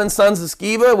the 7 sons of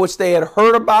Sceva, which they had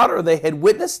heard about or they had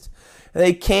witnessed.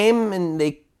 They came and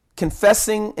they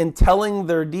confessing and telling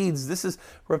their deeds. This is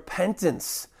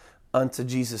repentance unto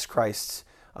Jesus Christ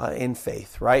in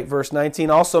faith, right? Verse 19,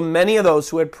 also many of those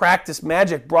who had practiced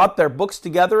magic brought their books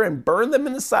together and burned them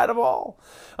in the sight of all.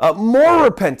 More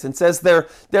repentance, as their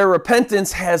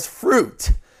repentance has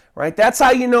fruit, right? That's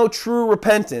how you know true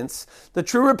repentance. The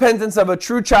true repentance of a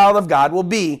true child of God will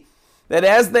be that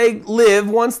as they live,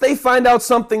 once they find out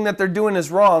something that they're doing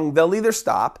is wrong, they'll either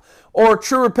stop, or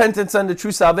true repentance unto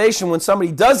true salvation, when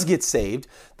somebody does get saved,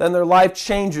 then their life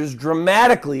changes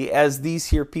dramatically, as these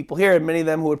here people here, and many of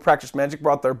them who had practiced magic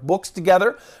brought their books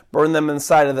together, burned them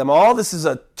inside of them all. This is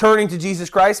a turning to Jesus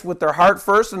Christ with their heart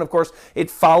first, and of course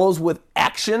it follows with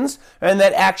actions, and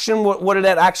that action, what did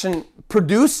that action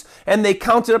produce? And they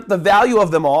counted up the value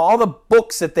of them all the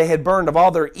books that they had burned, of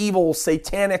all their evil,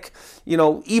 satanic,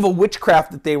 evil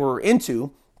witchcraft that they were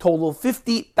into, total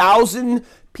 50,000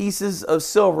 pieces of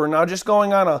silver. Now, just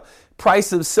going on a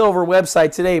price of silver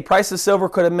website today, price of silver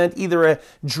could have meant either a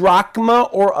drachma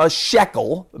or a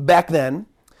shekel back then.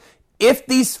 If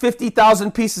these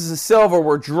 50,000 pieces of silver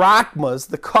were drachmas,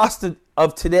 the cost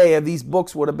of today of these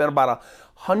books would have been about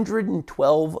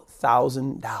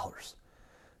 $112,000.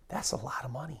 That's a lot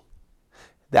of money.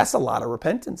 That's a lot of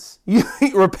repentance.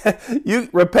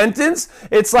 Repentance,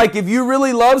 it's like if you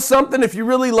really love something, if you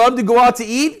really love to go out to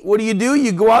eat, what do?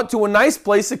 You go out to a nice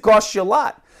place that costs you a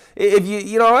lot. If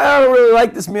I don't really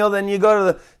like this meal, then you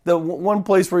go to the one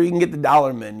place where you can get the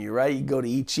dollar menu, right? You go to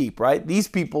eat cheap, right? These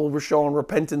people were showing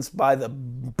repentance by the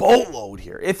boatload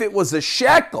here. If it was a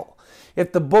shekel,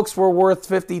 if the books were worth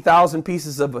 50,000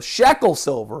 pieces of a shekel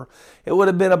silver, it would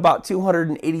have been about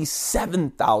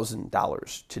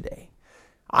 $287,000 today.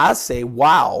 I say,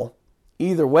 wow,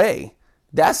 either way,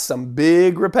 that's some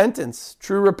big repentance.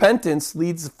 True repentance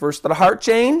leads first to the heart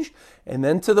change and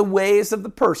then to the ways of the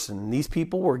person. And these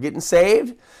people were getting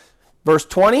saved. Verse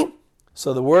 20,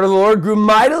 so the word of the Lord grew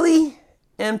mightily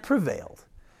and prevailed.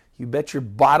 You bet your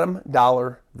bottom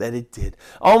dollar that it did.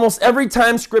 Almost every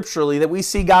time scripturally that we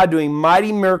see God doing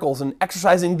mighty miracles and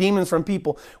exorcising demons from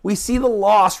people, we see the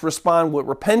lost respond with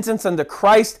repentance unto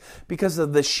Christ because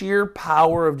of the sheer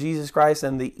power of Jesus Christ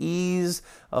and the ease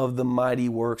of the mighty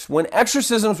works. When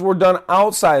exorcisms were done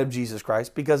outside of Jesus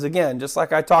Christ, because again, just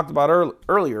like I talked about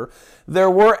earlier, there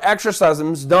were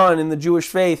exorcisms done in the Jewish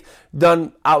faith,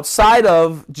 done outside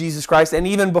of Jesus Christ, and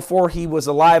even before he was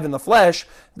alive in the flesh,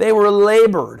 they were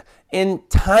labored and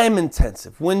time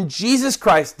intensive. When Jesus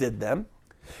Christ did them,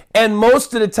 and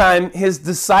most of the time his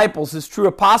disciples, his true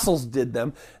apostles did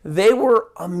them, they were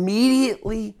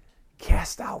immediately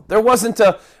cast out. There wasn't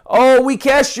we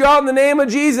cast you out in the name of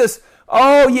Jesus.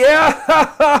 Oh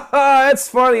yeah, that's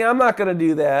funny, I'm not going to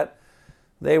do that.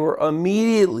 They were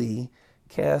immediately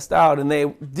cast out, and they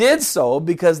did so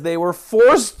because they were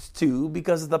forced to,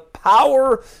 because of the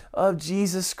power of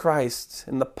Jesus Christ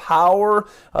and the power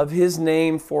of his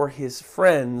name for his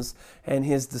friends and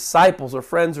his disciples, or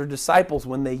friends or disciples,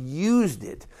 when they used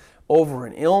it over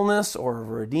an illness or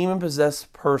over a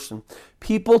demon-possessed person.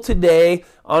 People today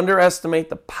underestimate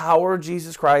the power of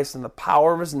Jesus Christ and the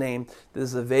power of his name that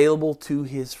is available to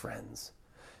his friends.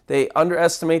 They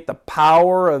underestimate the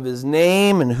power of his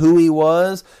name and who he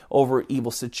was over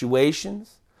evil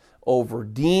situations, over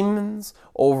demons,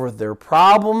 over their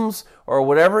problems, or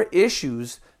whatever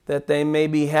issues that they may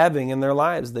be having in their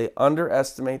lives. They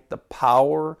underestimate the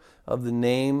power of the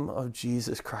name of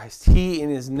Jesus Christ. He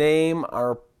and his name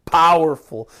are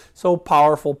powerful. So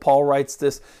powerful, Paul writes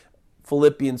this,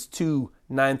 Philippians 2,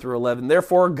 9 through 11.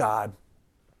 Therefore God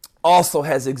also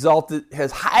has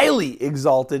highly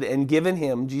exalted and given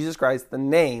him, Jesus Christ, the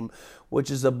name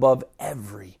which is above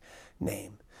every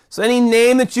name. So any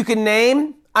name that you can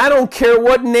name, I don't care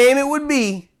what name it would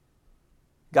be,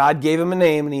 God gave him a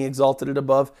name and he exalted it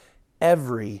above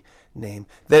every name.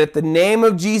 That at the name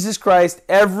of Jesus Christ,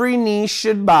 every knee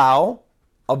should bow,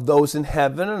 of those in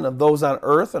heaven and of those on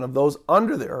earth and of those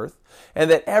under the earth, and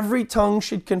that every tongue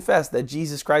should confess that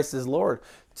Jesus Christ is Lord,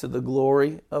 to the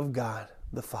glory of God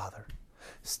the Father.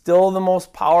 Still the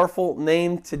most powerful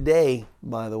name today,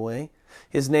 by the way.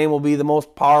 His name will be the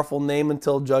most powerful name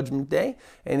until Judgment Day,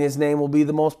 and his name will be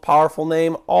the most powerful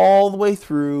name all the way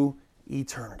through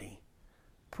eternity.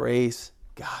 Praise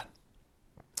God.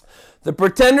 The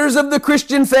pretenders of the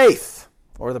Christian faith,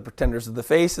 or the pretenders of the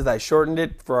faith, as I shortened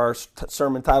it for our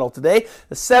sermon title today,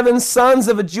 the 7 sons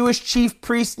of a Jewish chief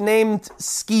priest named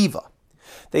Sceva.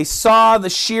 They saw the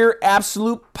sheer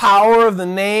absolute power of the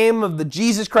name of the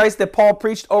Jesus Christ that Paul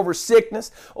preached over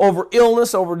sickness, over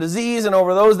illness, over disease, and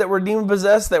over those that were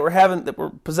demon-possessed, that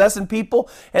were possessing people.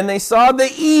 And they saw the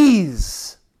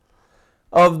ease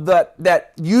of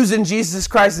that using Jesus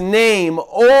Christ's name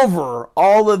over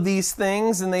all of these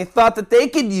things. And they thought that they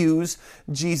could use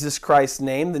Jesus Christ's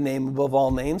name, the name above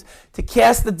all names, to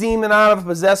cast the demon out of a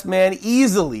possessed man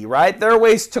easily, right? Their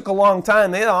ways took a long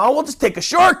time. They thought, we'll just take a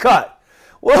shortcut.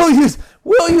 We'll use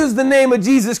the name of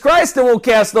Jesus Christ and we'll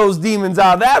cast those demons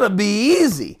out. That'll be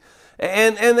easy.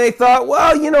 And they thought,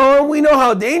 we know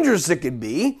how dangerous it could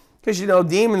be. Because,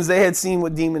 demons, they had seen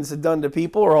what demons had done to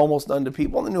people or almost done to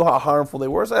people. And they knew how harmful they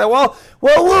were. So they thought,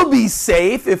 we'll be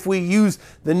safe if we use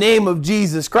the name of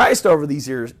Jesus Christ over these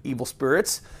evil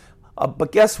spirits.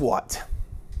 But guess what?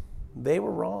 They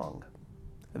were wrong.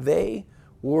 They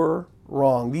were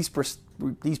wrong. These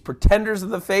pretenders of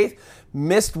the faith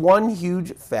missed one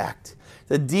huge fact.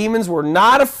 The demons were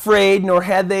not afraid, nor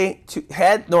had they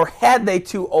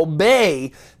to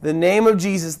obey the name of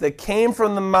Jesus that came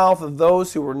from the mouth of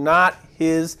those who were not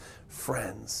his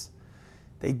friends.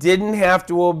 They didn't have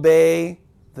to obey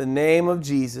the name of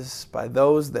Jesus by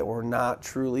those that were not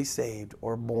truly saved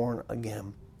or born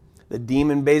again. The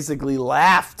demon basically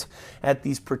laughed at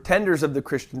these pretenders of the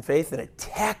Christian faith and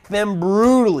attacked them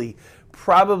brutally,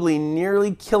 probably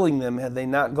nearly killing them had they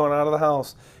not gone out of the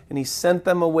house. And he sent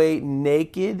them away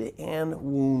naked and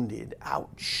wounded.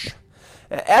 Ouch.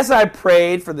 As I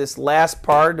prayed for this last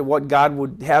part of what God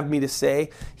would have me to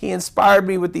say, he inspired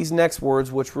me with these next words,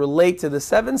 which relate to the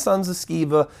 7 sons of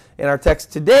Sceva in our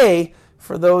text today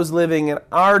for those living in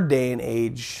our day and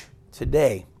age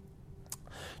today.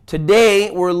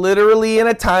 Today, we're literally in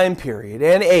a time period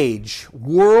and age,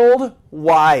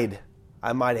 worldwide,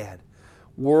 I might add,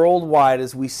 worldwide,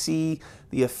 as we see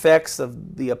the effects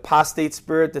of the apostate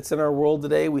spirit that's in our world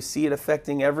today. We see it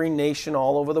affecting every nation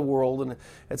all over the world, and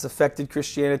it's affected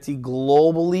Christianity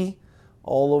globally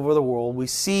all over the world. We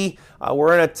see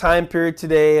we're in a time period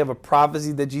today of a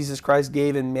prophecy that Jesus Christ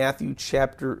gave in Matthew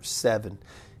chapter 7.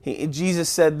 Jesus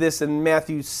said this in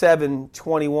Matthew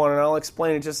 7:21, and I'll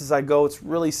explain it just as I go. It's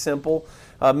really simple.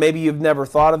 Maybe you've never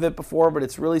thought of it before, but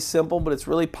it's really simple, but it's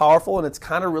really powerful, and it's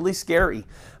kind of really scary.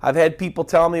 I've had people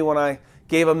tell me when I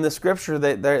gave them the scripture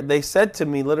that they said to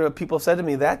me, literally people said to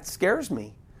me, that scares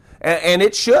me. And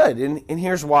it should, and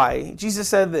here's why. Jesus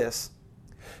said this,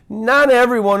 "Not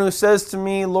everyone who says to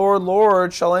me, 'Lord,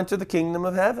 Lord,' shall enter the kingdom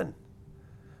of heaven,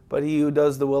 but he who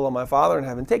does the will of my Father in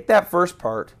heaven." Take that first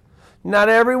part. Not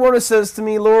everyone who says to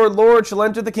me, "Lord, Lord," shall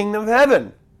enter the kingdom of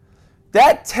heaven.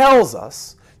 That tells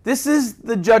us this is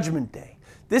the judgment day.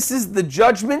 This is the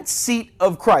judgment seat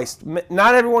of Christ.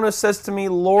 Not everyone who says to me,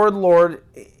 "Lord, Lord,"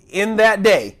 in that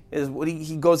day, is what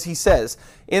he says.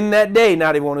 In that day,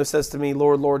 not everyone who says to me,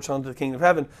 "Lord, Lord," shall enter the kingdom of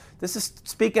heaven. This is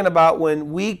speaking about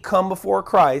when we come before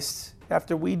Christ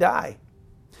after we die.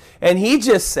 And he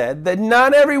just said that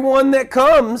not everyone that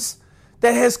comes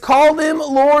that has called him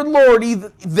Lord, Lord,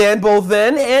 both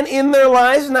then and in their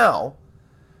lives now,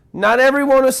 not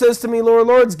everyone who says to me, "Lord,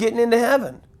 Lord," is getting into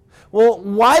heaven. Well,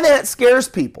 why that scares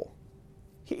people?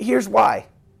 Here's why.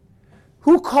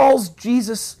 Who calls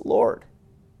Jesus Lord?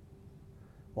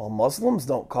 Well, Muslims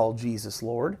don't call Jesus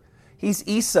Lord. He's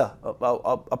Isa,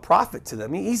 a prophet to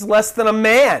them. He's less than a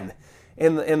man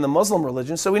in the Muslim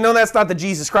religion. So we know that's not the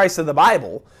Jesus Christ of the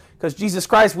Bible, because Jesus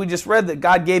Christ, we just read that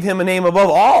God gave him a name above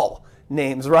all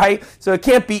names, right? So it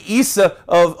can't be Isa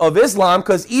of Islam,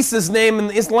 because Isa's name in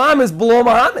Islam is below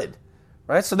Muhammad,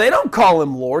 right? So they don't call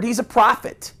him Lord. He's a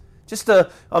prophet, just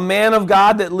a man of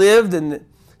God that lived and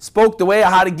spoke the way of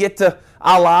how to get to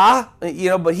Allah,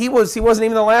 but he wasn't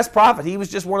even the last prophet. He was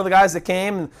just one of the guys that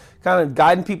came and kind of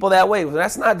guiding people that way.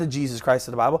 That's not the Jesus Christ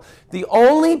of the Bible. The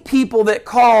only people that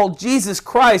call Jesus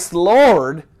Christ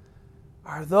Lord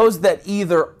are those that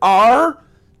either are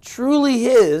truly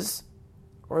his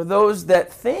or those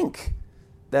that think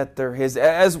that they're his.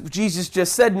 As Jesus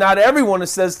just said, not everyone who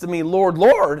says to me, "Lord,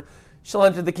 Lord," shall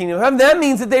enter the kingdom of heaven. That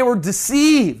means that they were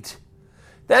deceived.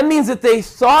 That means that they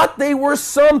thought they were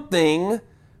something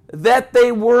that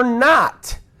they were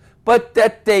not, but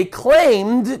that they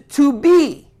claimed to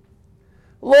be.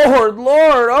 "Lord,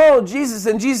 Lord," oh, Jesus.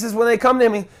 And Jesus, when they come to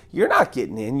him, you're not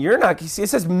getting in. You're not. You see, it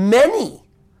says, "Many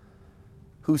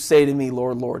who say to me,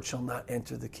 'Lord, Lord,' shall not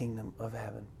enter the kingdom of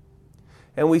heaven."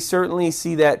 And we certainly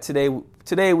see that today.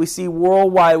 Today we see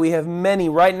worldwide, we have many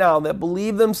right now that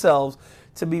believe themselves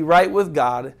to be right with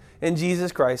God and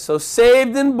Jesus Christ. So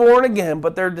saved and born again,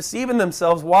 but they're deceiving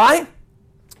themselves. Why?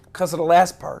 Because of the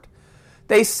last part.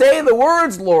 They say the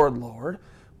words, "Lord, Lord,"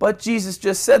 but Jesus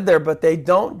just said there, but they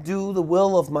don't do the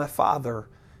will of my Father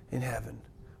in heaven.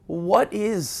 What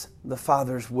is the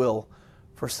Father's will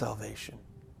for salvation?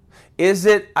 Is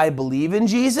it I believe in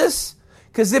Jesus?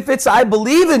 Because if it's I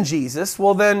believe in Jesus,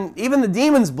 well then even the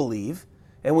demons believe,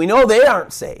 and we know they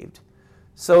aren't saved.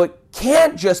 So it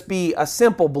can't just be a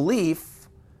simple belief,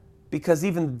 because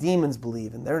even the demons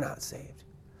believe and they're not saved.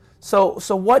 So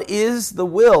what is the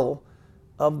will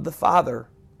of the Father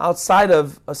outside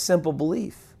of a simple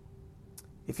belief?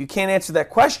 If you can't answer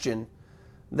that question,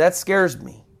 that scares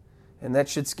me. And that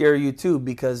should scare you too,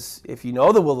 because if you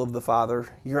know the will of the Father,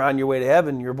 you're on your way to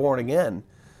heaven, you're born again.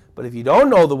 But if you don't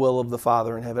know the will of the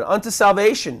Father in heaven, unto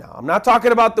salvation now. I'm not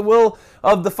talking about the will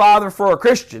of the Father for a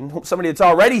Christian, somebody that's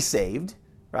already saved,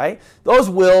 right? Those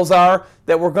wills are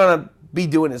that we're going to be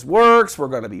doing his works, we're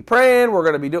going to be praying, we're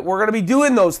going to be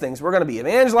doing those things. We're going to be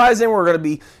evangelizing, we're going to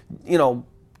be,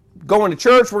 going to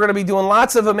church, we're going to be doing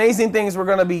lots of amazing things. We're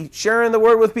going to be sharing the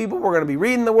word with people, we're going to be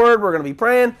reading the word, we're going to be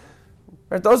praying.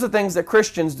 Right? Those are things that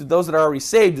Christians do, those that are already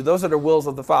saved do. Those are the wills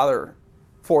of the Father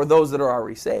for those that are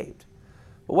already saved.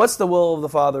 But what's the will of the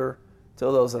Father to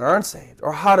those that aren't saved?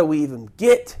 Or how do we even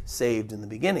get saved in the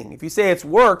beginning? If you say it's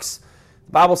works,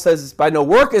 the Bible says by no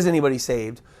work is anybody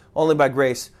saved, only by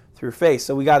grace through faith.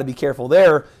 So we got to be careful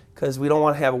there, because we don't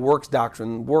want to have a works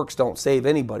doctrine. Works don't save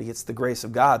anybody. It's the grace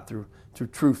of God through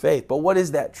true faith. But what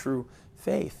is that true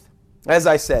faith? As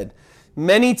I said,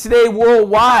 many today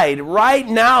worldwide, right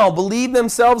now, believe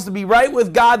themselves to be right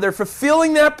with God. They're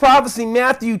fulfilling that prophecy,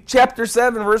 Matthew chapter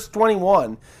 7, verse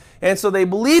 21. And so they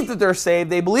believe that they're saved,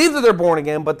 they believe that they're born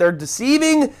again, but they're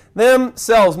deceiving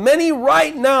themselves. Many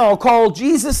right now call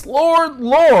Jesus Lord,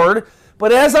 Lord,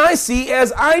 but as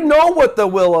I know what the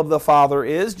will of the Father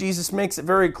is, Jesus makes it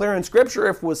very clear in Scripture,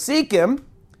 if we'll seek him,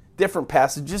 different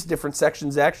passages, different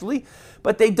sections actually,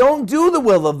 but they don't do the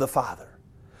will of the Father.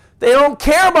 They don't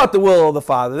care about the will of the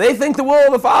Father. They think the will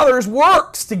of the Father is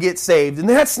works to get saved, and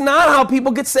that's not how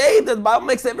people get saved. The Bible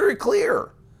makes that very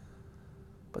clear.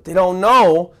 But they don't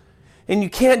know, and you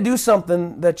can't do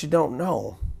something that you don't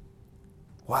know.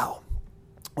 Wow.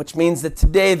 Which means that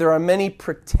today there are many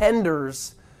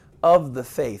pretenders of the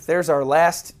faith. There's our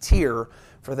last tier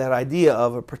for that idea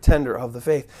of a pretender of the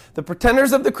faith. The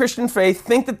pretenders of the Christian faith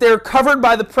think that they're covered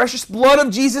by the precious blood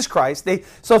of Jesus Christ. They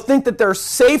so think that they're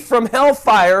safe from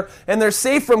hellfire and they're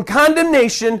safe from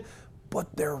condemnation,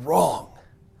 but they're wrong.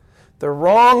 They're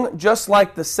wrong just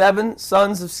like the 7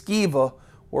 sons of Sceva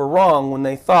were wrong when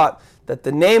they thought that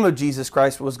the name of Jesus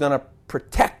Christ was going to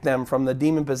protect them from the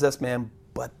demon-possessed man,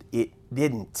 but it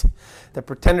didn't. The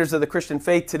pretenders of the Christian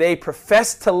faith today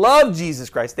profess to love Jesus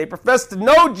Christ. They profess to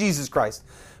know Jesus Christ.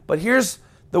 But here's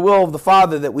the will of the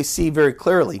Father that we see very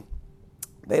clearly.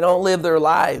 They don't live their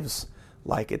lives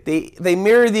like it. They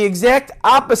mirror the exact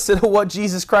opposite of what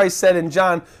Jesus Christ said in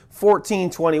John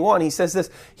 14:21. He says this,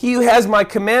 "He who has my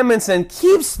commandments and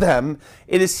keeps them,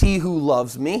 it is he who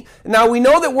loves me." Now we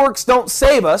know that works don't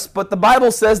save us, but the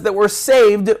Bible says that we're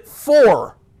saved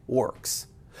for works.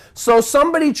 So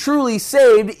somebody truly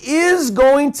saved is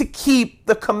going to keep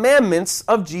the commandments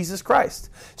of Jesus Christ.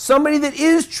 Somebody that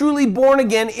is truly born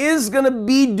again is going to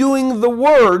be doing the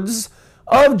words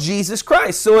of Jesus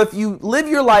Christ. So if you live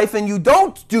your life and you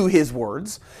don't do his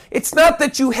words, it's not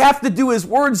that you have to do his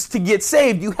words to get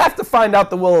saved. You have to find out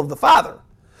the will of the Father.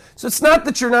 So it's not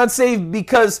that you're not saved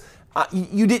because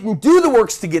you didn't do the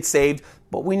works to get saved,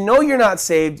 but we know you're not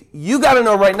saved. You got to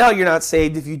know right now you're not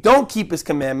saved if you don't keep his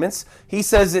commandments. He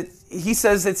says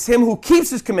it's him who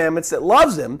keeps his commandments that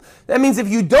loves him. That means if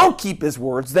you don't keep his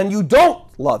words, then you don't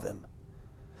love him.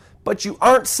 But you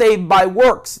aren't saved by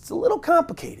works. It's a little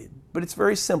complicated, but it's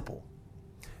very simple.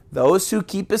 Those who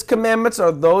keep his commandments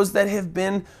are those that have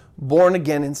been born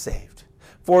again and saved.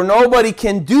 For nobody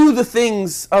can do the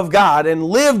things of God and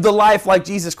live the life like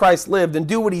Jesus Christ lived and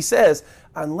do what he says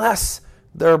unless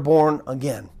they're born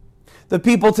again. The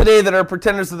people today that are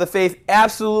pretenders of the faith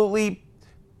absolutely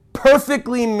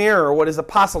perfectly mirror what his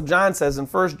Apostle John says in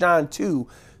 1 John 2,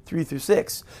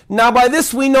 3-6. Now by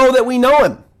this we know that we know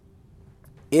him,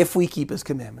 if we keep his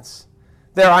commandments.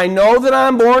 There I know that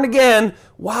I'm born again.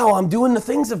 Wow, I'm doing the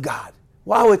things of God.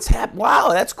 Wow, wow,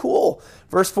 that's cool.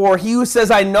 Verse 4, he who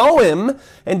says I know him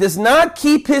and does not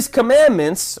keep his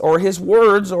commandments or his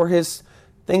words or his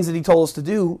things that he told us to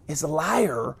do is a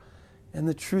liar, and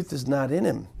the truth is not in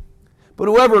him. But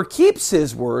whoever keeps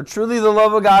his word, truly the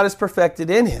love of God is perfected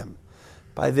in him.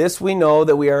 By this we know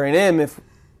that we are in him.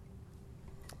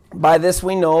 By this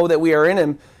we know that we are in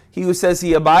him. He who says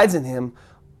he abides in him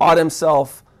ought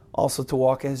himself also to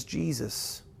walk as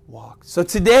Jesus walked. So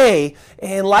today,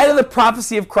 in light of the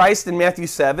prophecy of Christ in Matthew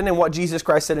 7 and what Jesus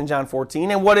Christ said in John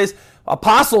 14 and what his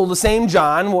apostle, the same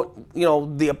John,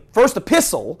 the first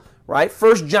epistle, right,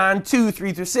 1 John 2,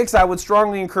 3-6, I would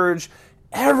strongly encourage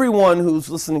everyone who's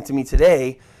listening to me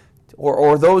today,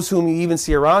 or those whom you even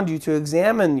see around you, to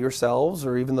examine yourselves,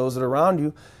 or even those that are around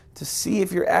you, to see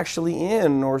if you're actually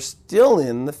in or still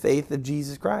in the faith of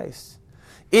Jesus Christ.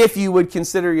 If you would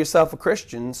consider yourself a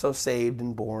Christian, so saved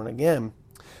and born again.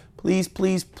 Please,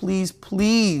 please, please,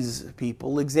 please,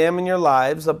 people, examine your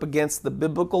lives up against the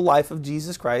biblical life of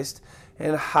Jesus Christ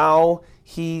and how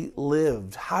he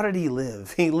lived. How did he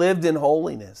live? He lived in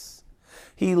holiness.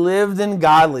 He lived in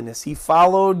godliness. He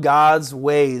followed God's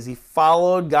ways. He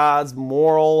followed God's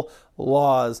moral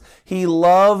laws. He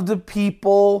loved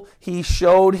people. He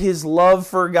showed his love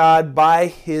for God by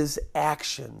his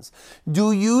actions.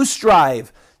 Do you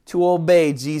strive to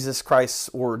obey Jesus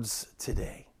Christ's words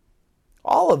today?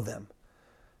 All of them.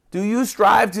 Do you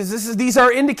strive to? These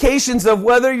are indications of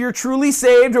whether you're truly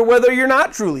saved or whether you're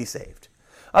not truly saved.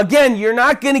 Again, you're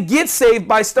not going to get saved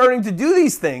by starting to do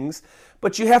these things,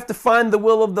 but you have to find the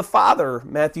will of the Father,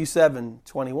 Matthew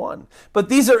 7:21. But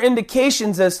these are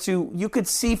indications as to, you could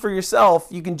see for yourself,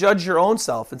 you can judge your own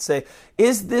self and say,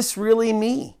 is this really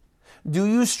me? Do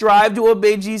you strive to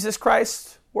obey Jesus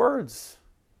Christ's words?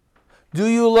 Do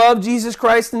you love Jesus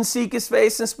Christ and seek his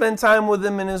face and spend time with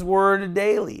him in his word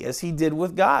daily, as he did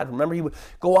with God? Remember, he would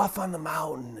go off on the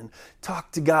mountain and talk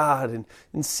to God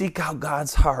and seek out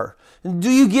God's heart. And do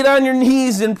you get on your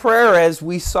knees in prayer, as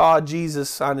we saw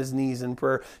Jesus on his knees in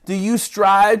prayer? Do you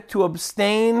strive to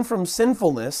abstain from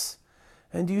sinfulness?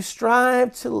 And do you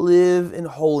strive to live in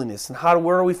holiness? And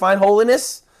where do we find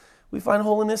holiness? We find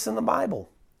holiness in the Bible.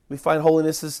 We find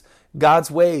holiness as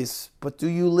God's ways. But do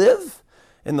you live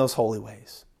in those holy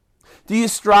ways? Do you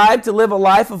strive to live a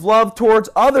life of love towards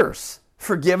others,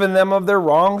 forgiving them of their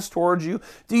wrongs towards you?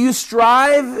 Do you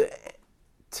strive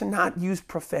to not use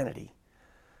profanity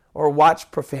or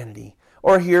watch profanity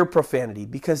or hear profanity?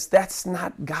 Because that's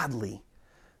not godly.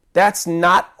 That's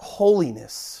not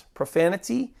holiness.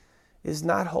 Profanity is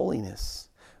not holiness.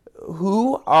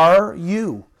 Who are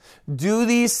you? Do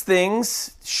these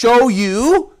things show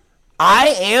you I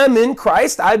am in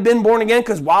Christ, I've been born again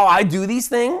because, wow, I do these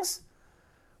things?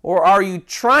 Or are you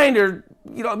trying to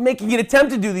making an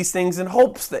attempt to do these things in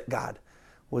hopes that God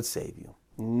would save you.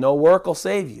 No work will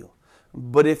save you.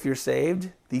 But if you're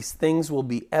saved, these things will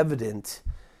be evident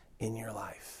in your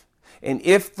life. And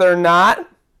if they're not,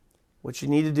 what you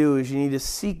need to do is you need to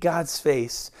seek God's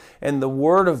face and the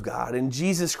Word of God and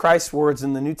Jesus Christ's words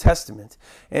in the New Testament.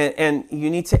 And you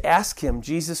need to ask Him,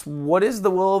 Jesus, what is the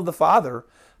will of the Father?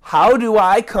 How do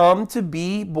I come to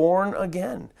be born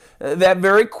again? That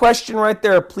very question right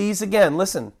there, please again,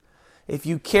 listen. If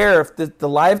you care, if the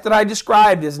life that I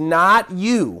described is not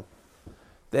you,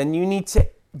 then you need to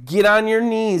get on your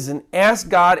knees and ask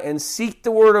God and seek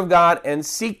the Word of God and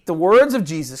seek the words of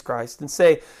Jesus Christ and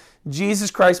say, Jesus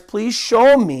Christ, please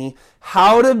show me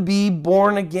how to be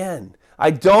born again.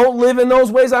 I don't live in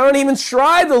those ways. I don't even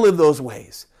strive to live those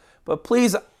ways. But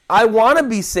please, I want to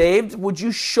be saved. Would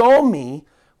you show me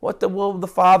what the will of the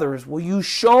Father is? Will you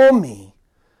show me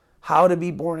how to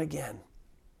be born again?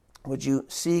 Would you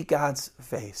seek God's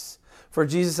face? For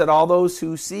Jesus said, all those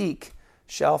who seek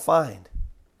shall find,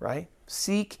 right?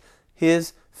 Seek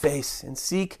His face and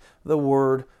seek the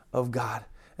Word of God,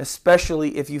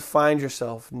 especially if you find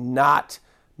yourself not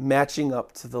matching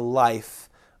up to the life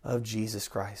of Jesus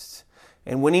Christ.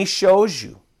 And when He shows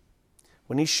you,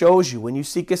 when you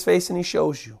seek His face and He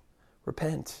shows you,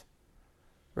 repent.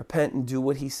 Repent and do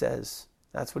what He says.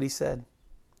 That's what He said.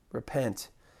 Repent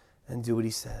and do what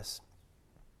He says.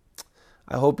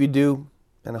 I hope you do,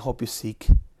 and I hope you seek.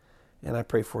 And I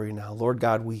pray for you now. Lord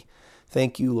God, we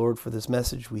thank you, Lord, for this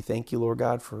message. We thank you, Lord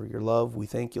God, for your love. We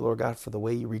thank you, Lord God, for the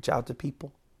way you reach out to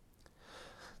people,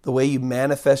 the way you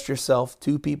manifest yourself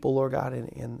to people, Lord God,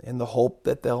 and the hope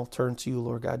that they'll turn to you,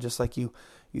 Lord God, just like you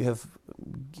have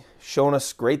shown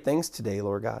us great things today,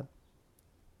 Lord God.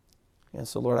 And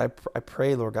so, Lord, I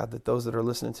pray, Lord God, that those that are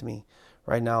listening to me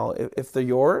right now, if they're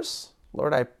yours,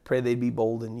 Lord, I pray they'd be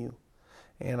bold in you.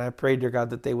 And I pray, dear God,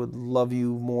 that they would love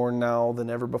you more now than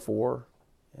ever before,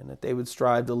 and that they would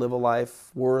strive to live a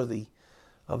life worthy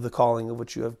of the calling of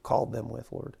which you have called them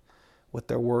with, Lord, with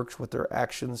their works, with their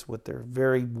actions, with their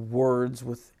very words,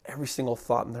 with every single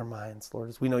thought in their minds, Lord.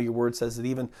 As we know your word says that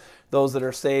even those that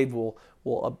are saved will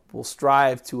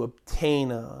strive to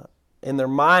obtain in their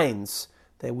minds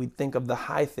that we think of the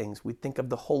high things, we think of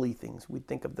the holy things, we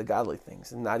think of the godly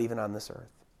things, and not even on this earth.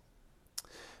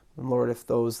 And Lord, if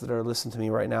those that are listening to me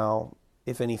right now,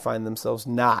 if any find themselves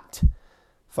not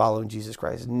following Jesus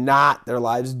Christ, not their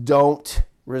lives don't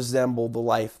resemble the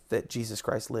life that Jesus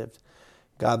Christ lived,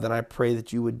 God, then I pray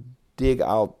that you would dig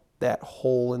out that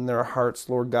hole in their hearts,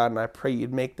 Lord God, and I pray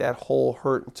you'd make that hole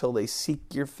hurt until they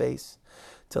seek your face,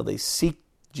 until they seek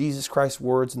Jesus Christ's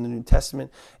words in the New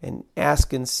Testament and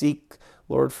ask and seek,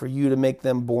 Lord, for you to make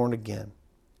them born again,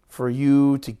 for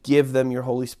you to give them your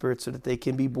Holy Spirit so that they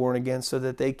can be born again, so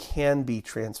that they can be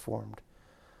transformed.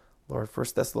 Lord, 1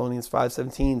 Thessalonians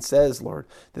 5:17 says, Lord,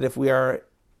 that if we are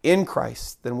in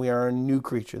Christ, then we are a new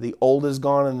creature. The old is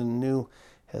gone and the new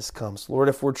has come. So Lord,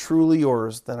 if we're truly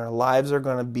yours, then our lives are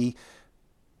going to be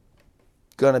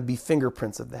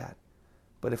fingerprints of that.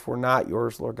 But if we're not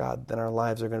yours, Lord God, then our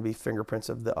lives are going to be fingerprints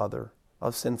of the other,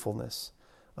 of sinfulness,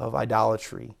 of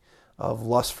idolatry, of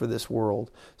lust for this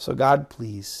world. So God,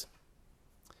 please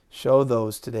show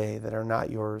those today that are not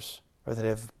yours or that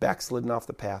have backslidden off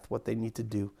the path what they need to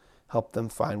do. Help them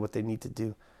find what they need to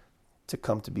do to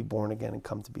come to be born again and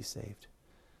come to be saved.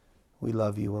 We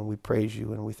love you and we praise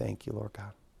you and we thank you, Lord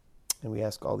God. And we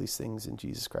ask all these things in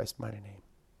Jesus Christ's mighty name.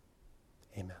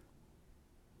 Amen.